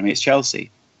from the academy. It's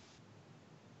Chelsea.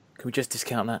 Can we just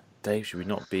discount that, Dave? Should we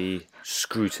not be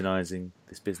scrutinising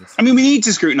this business? I mean, we need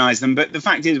to scrutinise them, but the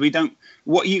fact is, we don't.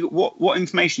 What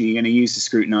information are you going to use to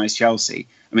scrutinise Chelsea?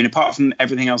 I mean, apart from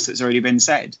everything else that's already been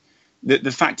said,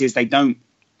 the fact is they don't.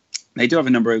 They do have a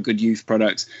number of good youth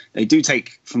products. They do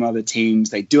take from other teams.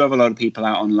 They do have a lot of people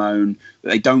out on loan.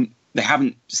 But they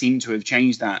haven't seemed to have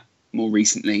changed that more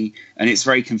recently. And it's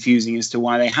very confusing as to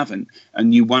why they haven't.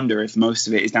 And you wonder if most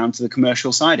of it is down to the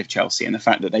commercial side of Chelsea and the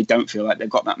fact that they don't feel like they've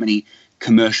got that many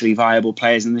commercially viable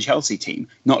players in the Chelsea team.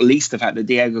 Not least the fact that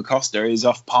Diego Costa is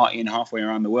off partying halfway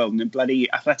around the world in bloody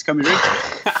Atletico Madrid.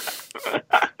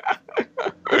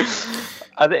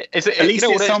 At least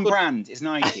it's on brand. It's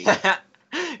Nike.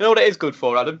 You know what it is good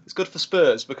for, Adam? It's good for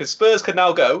Spurs, because Spurs can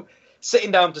now go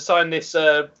sitting down to sign this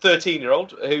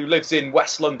 13-year-old who lives in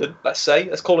West London, let's say.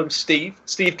 Let's call him Steve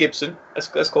Gibson.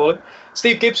 Let's call him.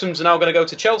 Steve Gibson's now going to go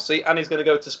to Chelsea and he's going to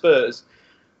go to Spurs.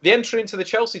 The entry into the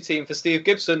Chelsea team for Steve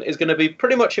Gibson is going to be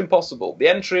pretty much impossible. The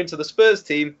entry into the Spurs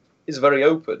team is very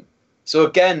open. So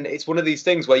again, it's one of these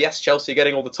things where, yes, Chelsea are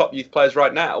getting all the top youth players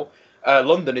right now.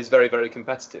 London is very, very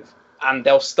competitive. And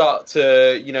they'll start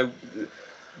to,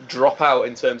 drop out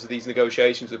in terms of these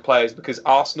negotiations with players, because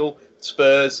Arsenal,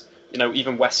 Spurs,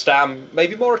 even West Ham may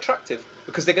be more attractive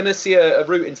because they're going to see a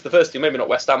route into the first team. Maybe not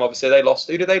West Ham, obviously. They lost.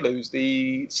 Who did they lose?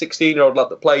 The 16-year-old lad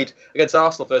that played against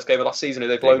Arsenal first game of last season, who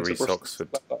they've blown to Brussels.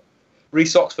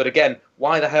 Reece Oxford, again,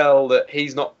 why the hell that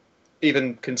he's not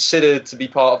even considered to be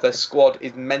part of their squad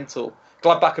is mental.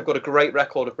 Gladbach have got a great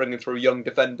record of bringing through young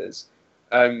defenders.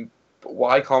 But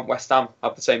why can't West Ham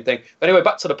have the same thing? But anyway,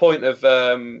 back to the point of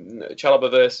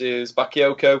Chalobah versus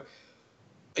Bakayoko.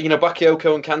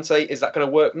 Bakayoko and Kante, is that going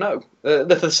to work? No. They're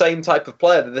the same type of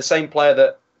player. They're the same player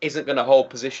that isn't going to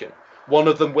hold position. One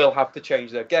of them will have to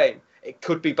change their game. It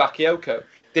could be Bakayoko.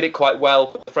 Did it quite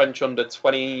well for the French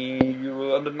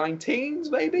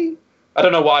under-19s, maybe? I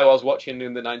don't know why I was watching the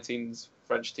under-19s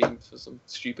French team for some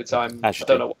stupid time. I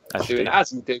don't know what I was doing.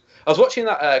 As you do. I was watching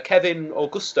that Kevin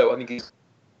Augusto, I think he's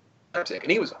Leipzig,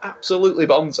 and he was absolutely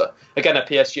bonza. Again, a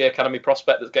PSG academy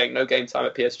prospect that's getting no game time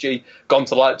at PSG, gone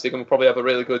to Leipzig, and will probably have a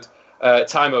really good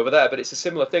time over there. But it's a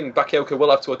similar thing. Bakayoko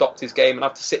will have to adopt his game and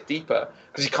have to sit deeper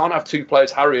because you can't have two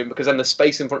players harrying, because then the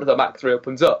space in front of the back three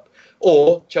opens up.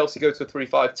 Or Chelsea go to a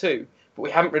 3-5-2, but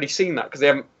we haven't really seen that because they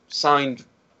haven't signed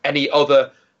any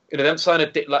other. They haven't signed a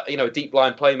deep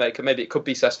line playmaker. Maybe it could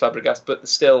be Cesc Fabregas, but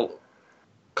still,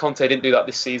 Conte didn't do that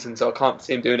this season, so I can't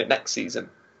see him doing it next season.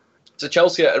 So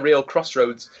Chelsea are at a real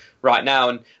crossroads right now,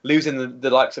 and losing the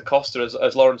likes of Costa,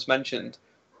 as Lawrence mentioned,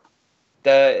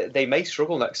 they may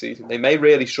struggle next season. They may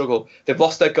really struggle. They've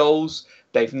lost their goals.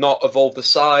 They've not evolved the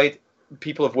side.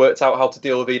 People have worked out how to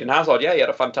deal with Eden Hazard. Yeah, he had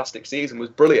a fantastic season, was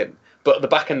brilliant. But at the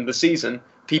back end of the season,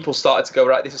 people started to go,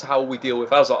 right, this is how we deal with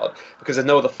Hazard, because there's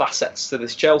no other facets to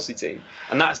this Chelsea team.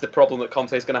 And that's the problem that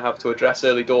Conte is going to have to address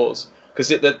early doors, because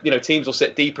teams will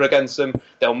sit deeper against them.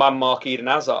 They'll man-mark Eden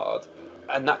Hazard.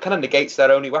 And that kind of negates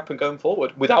their only weapon going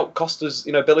forward without Costa's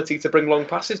ability to bring long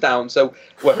passes down. So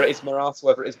whether it is Morata,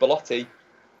 whether it is Belotti,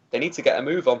 they need to get a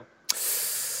move on.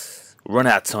 Run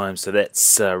out of time, so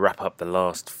let's wrap up the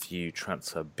last few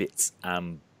transfer bits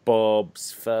and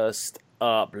bobs. First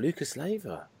up, Lucas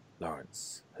Leiva,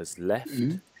 Lawrence, has left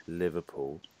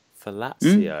Liverpool for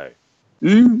Lazio.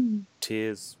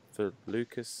 Tears for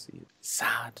Lucas?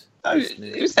 Sad?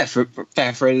 He was there for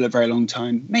a very long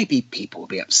time. Maybe people will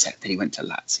be upset that he went to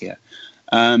Lazio.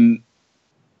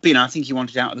 But I think he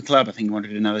wanted out of the club. I think he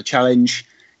wanted another challenge.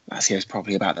 Lazio is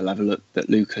probably about the level that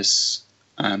Lucas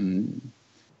can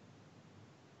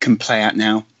play at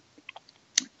now.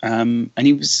 And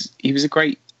he was a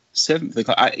great servant for the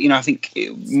club. I think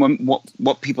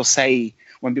what people say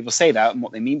when people say that, and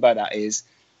what they mean by that is,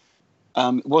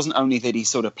 it wasn't only that he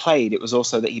sort of played, it was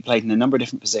also that he played in a number of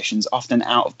different positions, often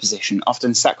out of position,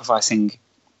 often sacrificing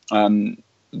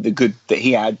the good that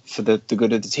he had for the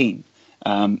good of the team.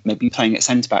 Maybe playing at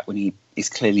centre-back when he is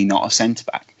clearly not a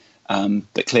centre-back,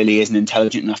 but clearly is an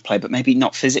intelligent enough player, but maybe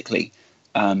not physically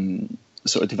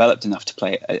sort of developed enough to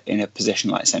play in a position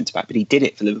like centre-back. But he did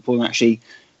it for Liverpool and actually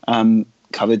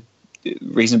covered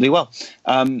reasonably well.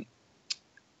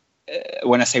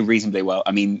 When I say reasonably well,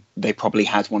 I mean they probably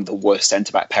had one of the worst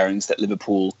centre-back pairings that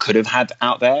Liverpool could have had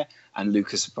out there, and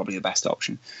Lucas was probably the best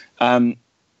option.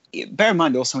 Bear in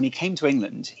mind also, when he came to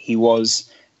England, he was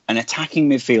an attacking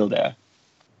midfielder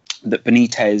that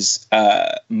Benitez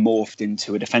morphed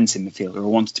into a defensive midfielder who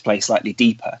wanted to play slightly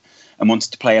deeper and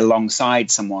wanted to play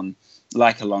alongside someone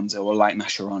like Alonso or like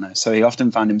Mascherano. So he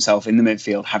often found himself in the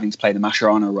midfield having to play the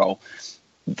Mascherano role.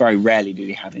 Very rarely did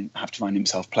he have to find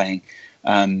himself playing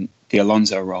the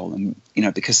Alonso role. And,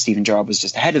 because Steven Gerrard was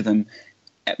just ahead of them,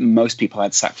 most people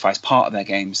had to sacrifice part of their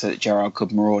game so that Gerrard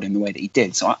could maraud in the way that he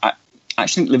did. So I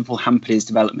actually think Liverpool hampered his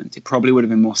development. It probably would have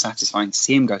been more satisfying to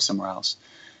see him go somewhere else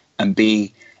and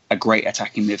be a great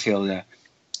attacking midfielder,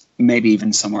 maybe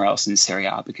even somewhere else in Serie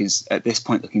A, because at this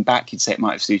point, looking back, you'd say it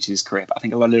might have suited his career. But I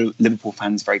think a lot of Liverpool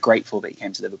fans are very grateful that he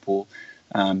came to Liverpool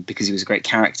because he was a great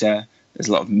character. There's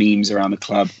a lot of memes around the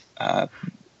club,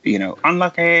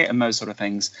 unlucky and those sort of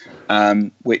things,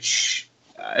 which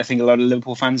I think a lot of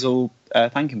Liverpool fans will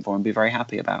thank him for and be very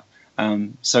happy about.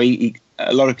 So a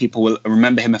lot of people will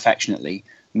remember him affectionately,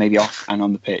 maybe off and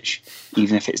on the pitch,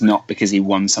 even if it's not because he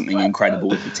won something incredible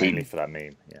with the team. Mainly for that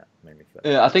meme, yeah.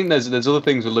 Yeah, I think there's other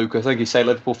things with Lucas. I think you say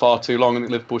Liverpool far too long. I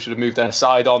think Liverpool should have moved their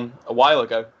side on a while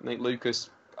ago. I think Lucas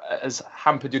has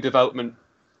hampered your development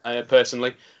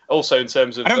personally. Also, in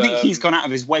terms of, I don't think he's gone out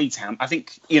of his way, Tam. I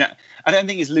think I don't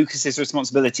think it's Lucas's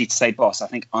responsibility to say, "Boss, I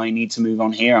think I need to move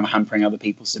on here. I'm hampering other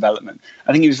people's development."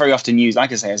 I think he was very often used,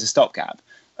 like I say, as a stopgap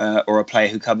or a player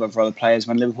who covered for other players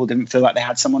when Liverpool didn't feel like they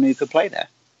had someone who could play there.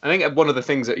 I think one of the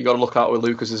things that you got to look at with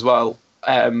Lucas as well,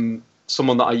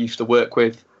 someone that I used to work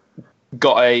with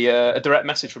got a direct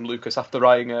message from Lucas after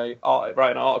writing an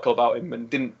article about him, and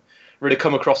didn't really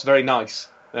come across very nice,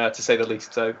 to say the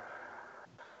least. So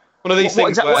one of these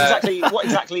things. What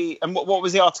exactly? And what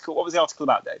was the article? What was the article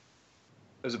about, Dave?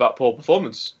 It was about poor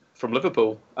performance from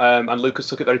Liverpool, and Lucas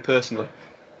took it very personally.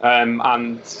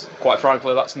 And quite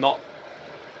frankly, that's not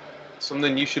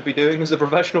something you should be doing as a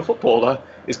professional footballer,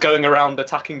 is going around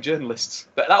attacking journalists.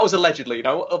 But that was allegedly,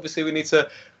 obviously we need to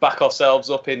back ourselves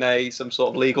up in some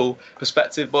sort of legal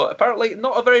perspective, but apparently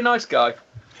not a very nice guy.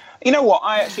 You know what?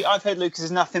 I've heard Lucas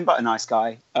is nothing but a nice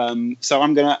guy. So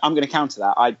I'm gonna counter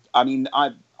that.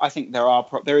 I think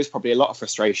there is probably a lot of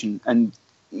frustration, and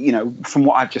from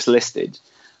what I've just listed,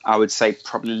 I would say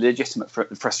probably legitimate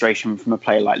frustration from a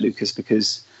player like Lucas,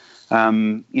 because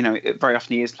very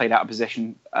often he is played out of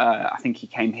position. I think he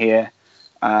came here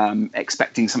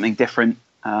expecting something different,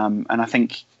 and I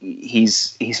think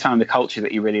he's found a culture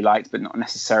that he really liked, but not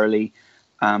necessarily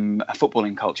a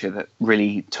footballing culture that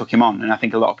really took him on. And I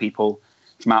think a lot of people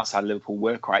from outside Liverpool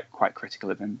were quite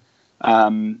critical of him.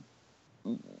 I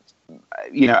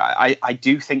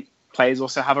do think players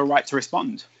also have a right to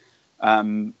respond.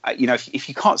 If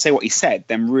you can't say what he said,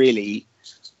 then really,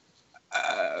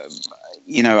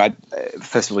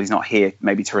 first of all, he's not here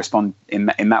maybe to respond in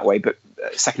that way. But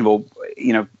second of all,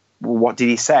 what did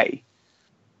he say?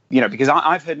 Because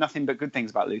I've heard nothing but good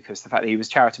things about Lucas. The fact that he was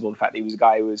charitable, the fact that he was a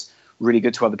guy who was really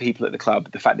good to other people at the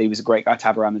club, the fact that he was a great guy to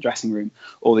have around the dressing room,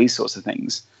 all these sorts of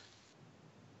things.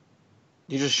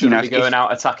 You just shouldn't be going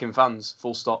out attacking fans,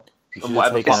 full stop. And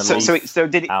whatever. So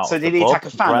did he attack a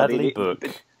fan? Did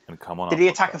he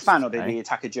attack a fan, or did he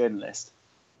attack a journalist?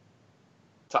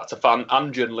 Attacked a fan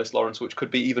and journalist, Lawrence, which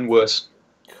could be even worse.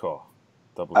 Cool.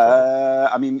 You're going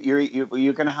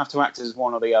to have to act as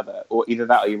one or the other, or either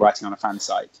that or you're writing on a fan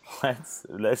site.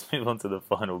 Let's move on to the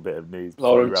final bit of news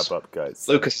before we wrap up, guys.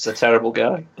 Lucas is a terrible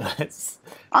guy.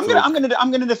 I'm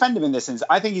going to defend him in this sense.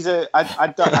 I think he's I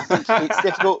think it's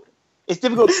difficult. It's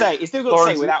difficult to say. It's difficult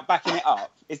to say without backing it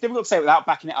up. It's difficult to say without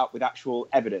backing it up with actual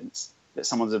evidence that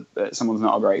someone's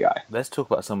not a great guy. Let's talk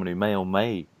about someone who may or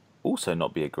may also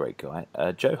not be a great guy.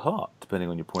 Joe Hart, depending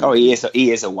on your point. Oh, he is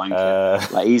a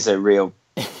wanker. He's a real.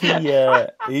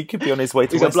 Yeah, he could be on his way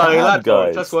to West Ham,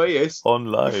 guys. That's where he is. On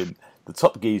loan. The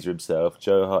top geezer himself,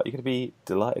 Joe Hart. You're going to be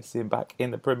delighted to see him back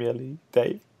in the Premier League,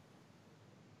 Dave?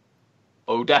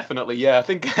 Oh, definitely, yeah. I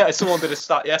think someone did a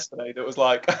stat yesterday that was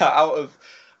like, out of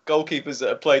goalkeepers that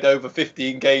have played over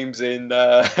 15 games in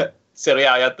Serie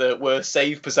A, had the worst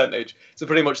save percentage. So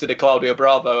pretty much did a Claudio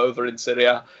Bravo over in Serie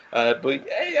A. But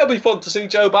it'll be fun to see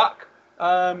Joe back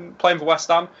playing for West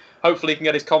Ham. Hopefully he can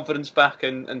get his confidence back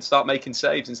and start making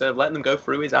saves instead of letting them go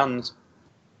through his hands.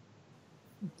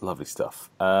 Lovely stuff.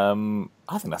 I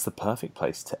think that's the perfect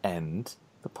place to end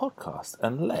the podcast,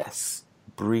 unless,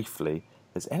 briefly,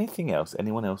 there's anything else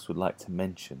anyone else would like to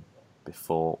mention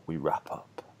before we wrap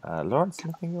up. Lawrence,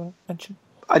 anything you want to mention?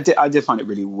 I did find it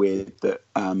really weird that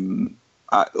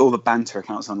all the banter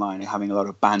accounts online are having a lot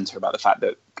of banter about the fact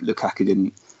that Lukaku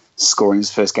didn't score in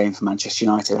his first game for Manchester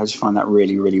United. I just find that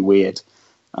really, really weird.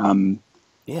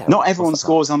 Not everyone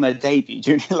scores on their debut.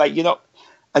 You're not,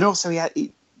 and also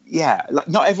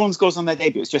not everyone scores on their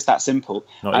debut. It's just that simple.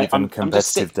 Not even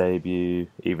competitive debut,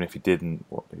 even if you didn't.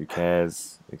 Who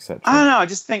cares, etc. I don't know. I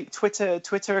just think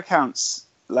Twitter accounts.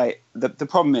 Like the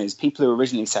problem is, people who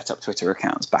originally set up Twitter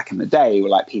accounts back in the day were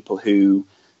like people who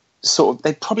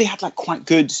they probably had like quite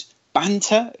good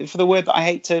banter, for the word that I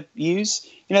hate to use.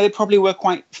 They probably were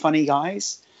quite funny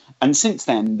guys. And since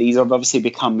then, these have obviously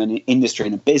become an industry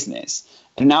and a business.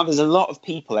 And now there's a lot of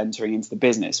people entering into the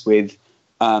business with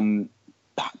bad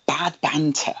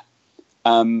banter.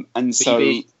 And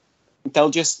so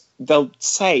they'll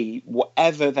say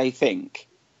whatever they think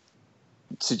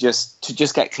to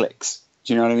just get clicks.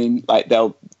 Do you know what I mean? Like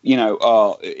they'll,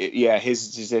 here's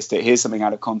a statistic, here's something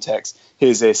out of context,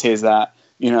 here's this, here's that.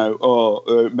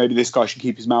 Maybe this guy should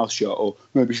keep his mouth shut, or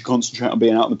maybe he should concentrate on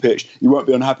being out on the pitch. He won't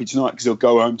be unhappy tonight because he'll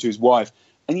go home to his wife.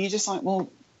 And you're just like,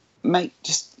 well, mate,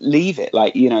 just leave it.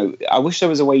 Like, I wish there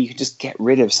was a way you could just get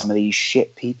rid of some of these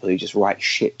shit people who just write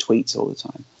shit tweets all the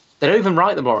time. They don't even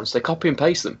write them, Lawrence. They copy and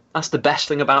paste them. That's the best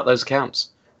thing about those accounts.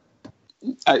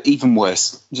 Even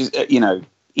worse. Just,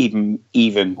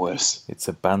 even worse. It's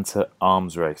a banter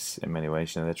arms race in many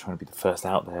ways. They're trying to be the first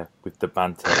out there with the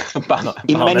banter.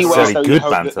 In many ways, though, good you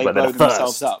hope banter, that they but blow they're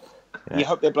themselves first. up. Yeah. You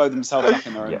hope they blow themselves up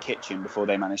in their own kitchen before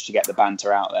they manage to get the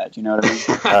banter out there. Do you know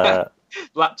what I mean?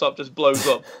 Laptop just blows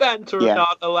up. Banter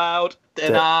not allowed.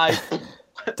 Denied.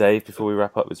 Dave, before we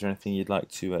wrap up, is there anything you'd like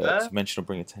to mention or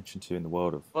bring attention to in the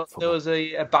world of football? There was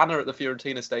a banner at the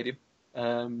Fiorentina Stadium.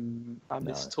 And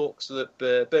this talks that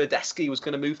Bernardeschi was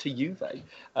going to move to Juve.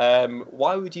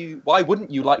 Why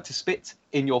wouldn't you like to spit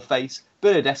in your face,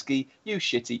 Bernardeschi, you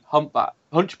shitty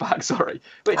hunchback? Sorry,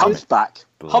 but hunchback.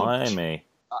 Blimey.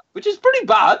 Which is pretty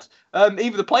bad.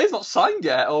 Either the player's not signed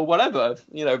yet or whatever.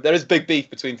 There is big beef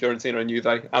between Fiorentina and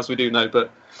Juve, as we do know.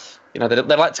 But they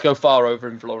like to go far over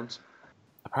him, Florence.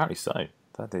 Apparently so.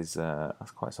 That is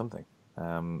that's quite something.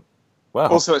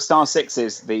 Also at Star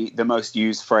Sixes, the most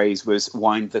used phrase was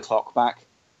 "wind the clock back,"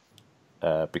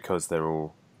 because they're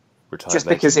all retired. Just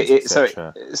because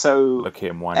so look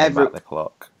here and winding back the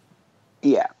clock.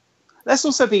 Yeah, let's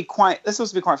also be quite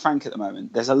frank at the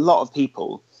moment. There's a lot of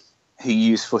people who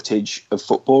use footage of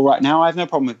football right now. I have no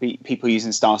problem with people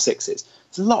using Star Sixes.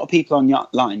 There's a lot of people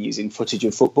online using footage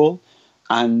of football,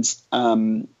 and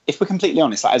if we're completely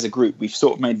honest, like as a group, we've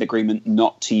sort of made an agreement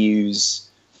not to use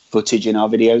footage in our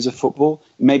videos of football.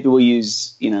 Maybe we'll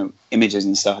use, images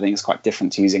and stuff. I think it's quite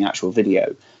different to using actual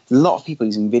video. There's a lot of people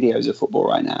using videos of football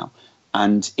right now.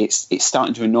 and it's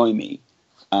starting to annoy me.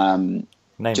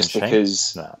 Just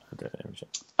because. No, I don't name and shame.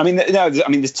 I mean, no. I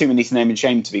mean, there's too many to name and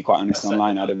shame, to be quite honest,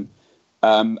 online, Adam.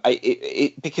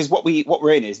 Because what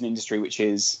we're in is an industry which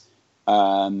is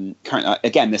currently,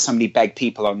 again, there's so many beg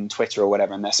people on Twitter or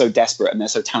whatever, and they're so desperate and they're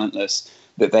so talentless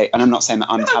that they. And I'm not saying that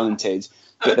I'm talented,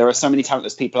 but there are so many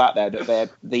talentless people out there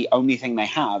that the only thing they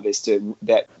have is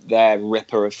their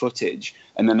ripper of footage,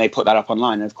 and then they put that up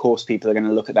online. And of course, people are going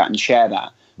to look at that and share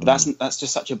that. But that's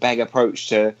just such a beg approach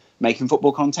to making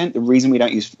football content. The reason we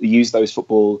don't use those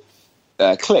football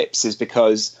clips is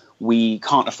because we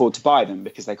can't afford to buy them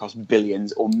because they cost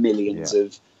billions or millions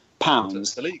of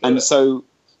pounds. And so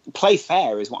play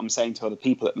fair is what I'm saying to other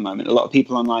people at the moment. A lot of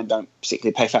people online don't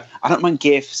particularly play fair. I don't mind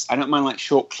GIFs. I don't mind like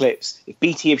short clips. If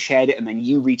BT have shared it and then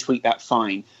you retweet that,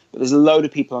 fine. But there's a load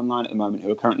of people online at the moment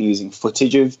who are currently using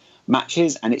footage of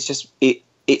matches, and it's just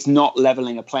it's not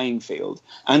leveling a playing field.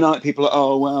 And like people are,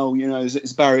 oh, well, you know,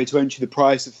 it's a barrier to entry, the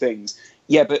price of things.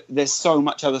 Yeah, but there's so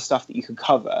much other stuff that you could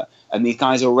cover, and these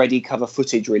guys already cover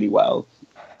footage really well.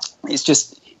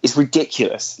 It's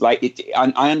ridiculous. Like,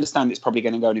 I understand it's probably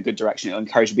going to go in a good direction. It'll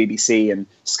encourage the BBC and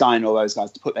Sky and all those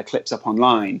guys to put their clips up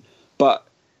online. But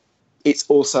it's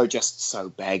also just so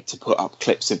beg to put up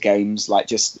clips of games. Like,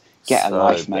 just get a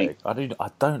life, mate. I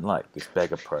don't like this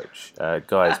beg approach.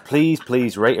 Guys,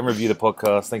 please rate and review the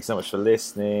podcast. Thanks so much for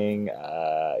listening.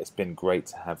 It's been great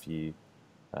to have you.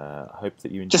 I hope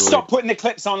that you enjoyed. Just stop putting the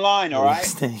clips online, all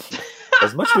right?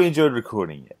 As much as we enjoyed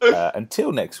recording it.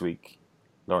 Until next week,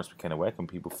 Lawrence McKenna, where can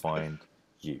people find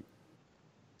you?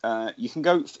 You can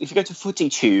go, if you go to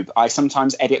FootyTube, I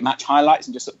sometimes edit match highlights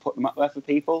and just sort of put them up there for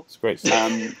people. It's great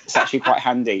stuff. It's actually quite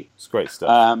handy. It's great stuff.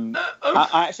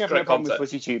 I actually have no problem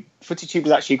with FootyTube. FootyTube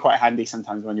is actually quite handy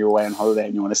sometimes when you're away on holiday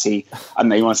and you want to see, I don't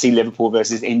know, you want to see Liverpool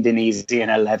versus Indonesia in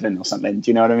 11 or something.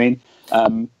 Do you know what I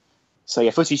mean? So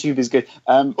yeah, FootyTube is good.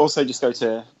 Also, just go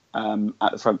to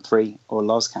At the Front 3 or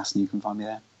Lozcast and you can find me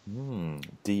there.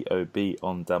 DOB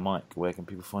on the mic. Where can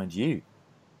people find you?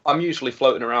 I'm usually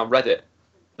floating around Reddit.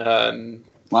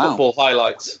 Wow. Football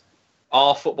highlights.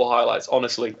 Our football highlights,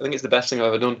 honestly. I think it's the best thing I've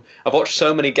ever done. I've watched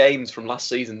so many games from last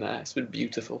season there. It's been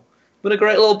beautiful. It's been a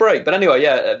great little break. But anyway,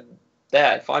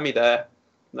 there. Find me there.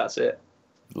 That's it.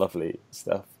 Lovely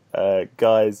stuff.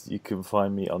 Guys, you can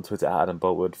find me on Twitter at Adam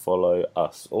Boltwood. Follow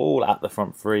us all at the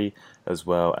Front 3 as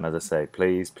well. And as I say,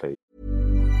 please.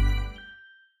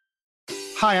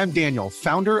 Hi, I'm Daniel,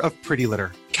 founder of Pretty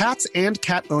Litter. Cats and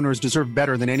cat owners deserve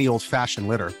better than any old-fashioned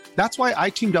litter. That's why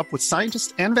I teamed up with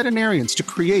scientists and veterinarians to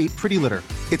create Pretty Litter.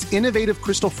 Its innovative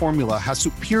crystal formula has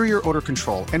superior odor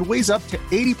control and weighs up to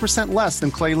 80% less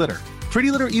than clay litter.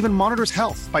 Pretty Litter even monitors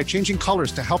health by changing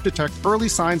colors to help detect early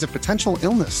signs of potential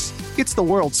illness. It's the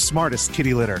world's smartest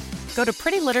kitty litter. Go to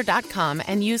prettylitter.com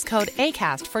and use code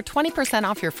ACAST for 20%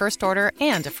 off your first order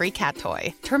and a free cat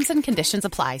toy. Terms and conditions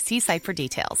apply. See site for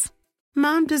details.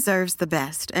 Mom deserves the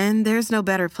best, and there's no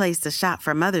better place to shop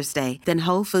for Mother's Day than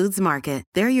Whole Foods Market.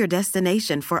 They're your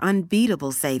destination for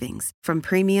unbeatable savings, from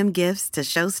premium gifts to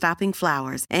show-stopping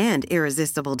flowers and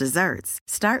irresistible desserts.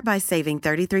 Start by saving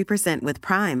 33% with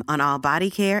Prime on all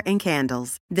body care and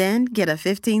candles. Then get a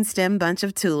 15-stem bunch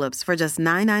of tulips for just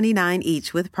 $9.99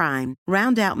 each with Prime.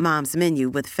 Round out Mom's menu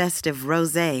with festive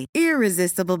rosé,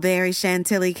 irresistible berry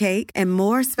chantilly cake, and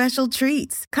more special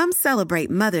treats. Come celebrate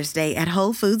Mother's Day at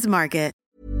Whole Foods Market.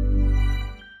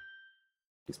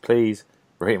 Please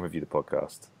rate and review the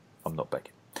podcast. I'm not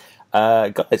begging.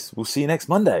 Guys, we'll see you next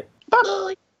Monday.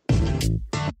 Bye.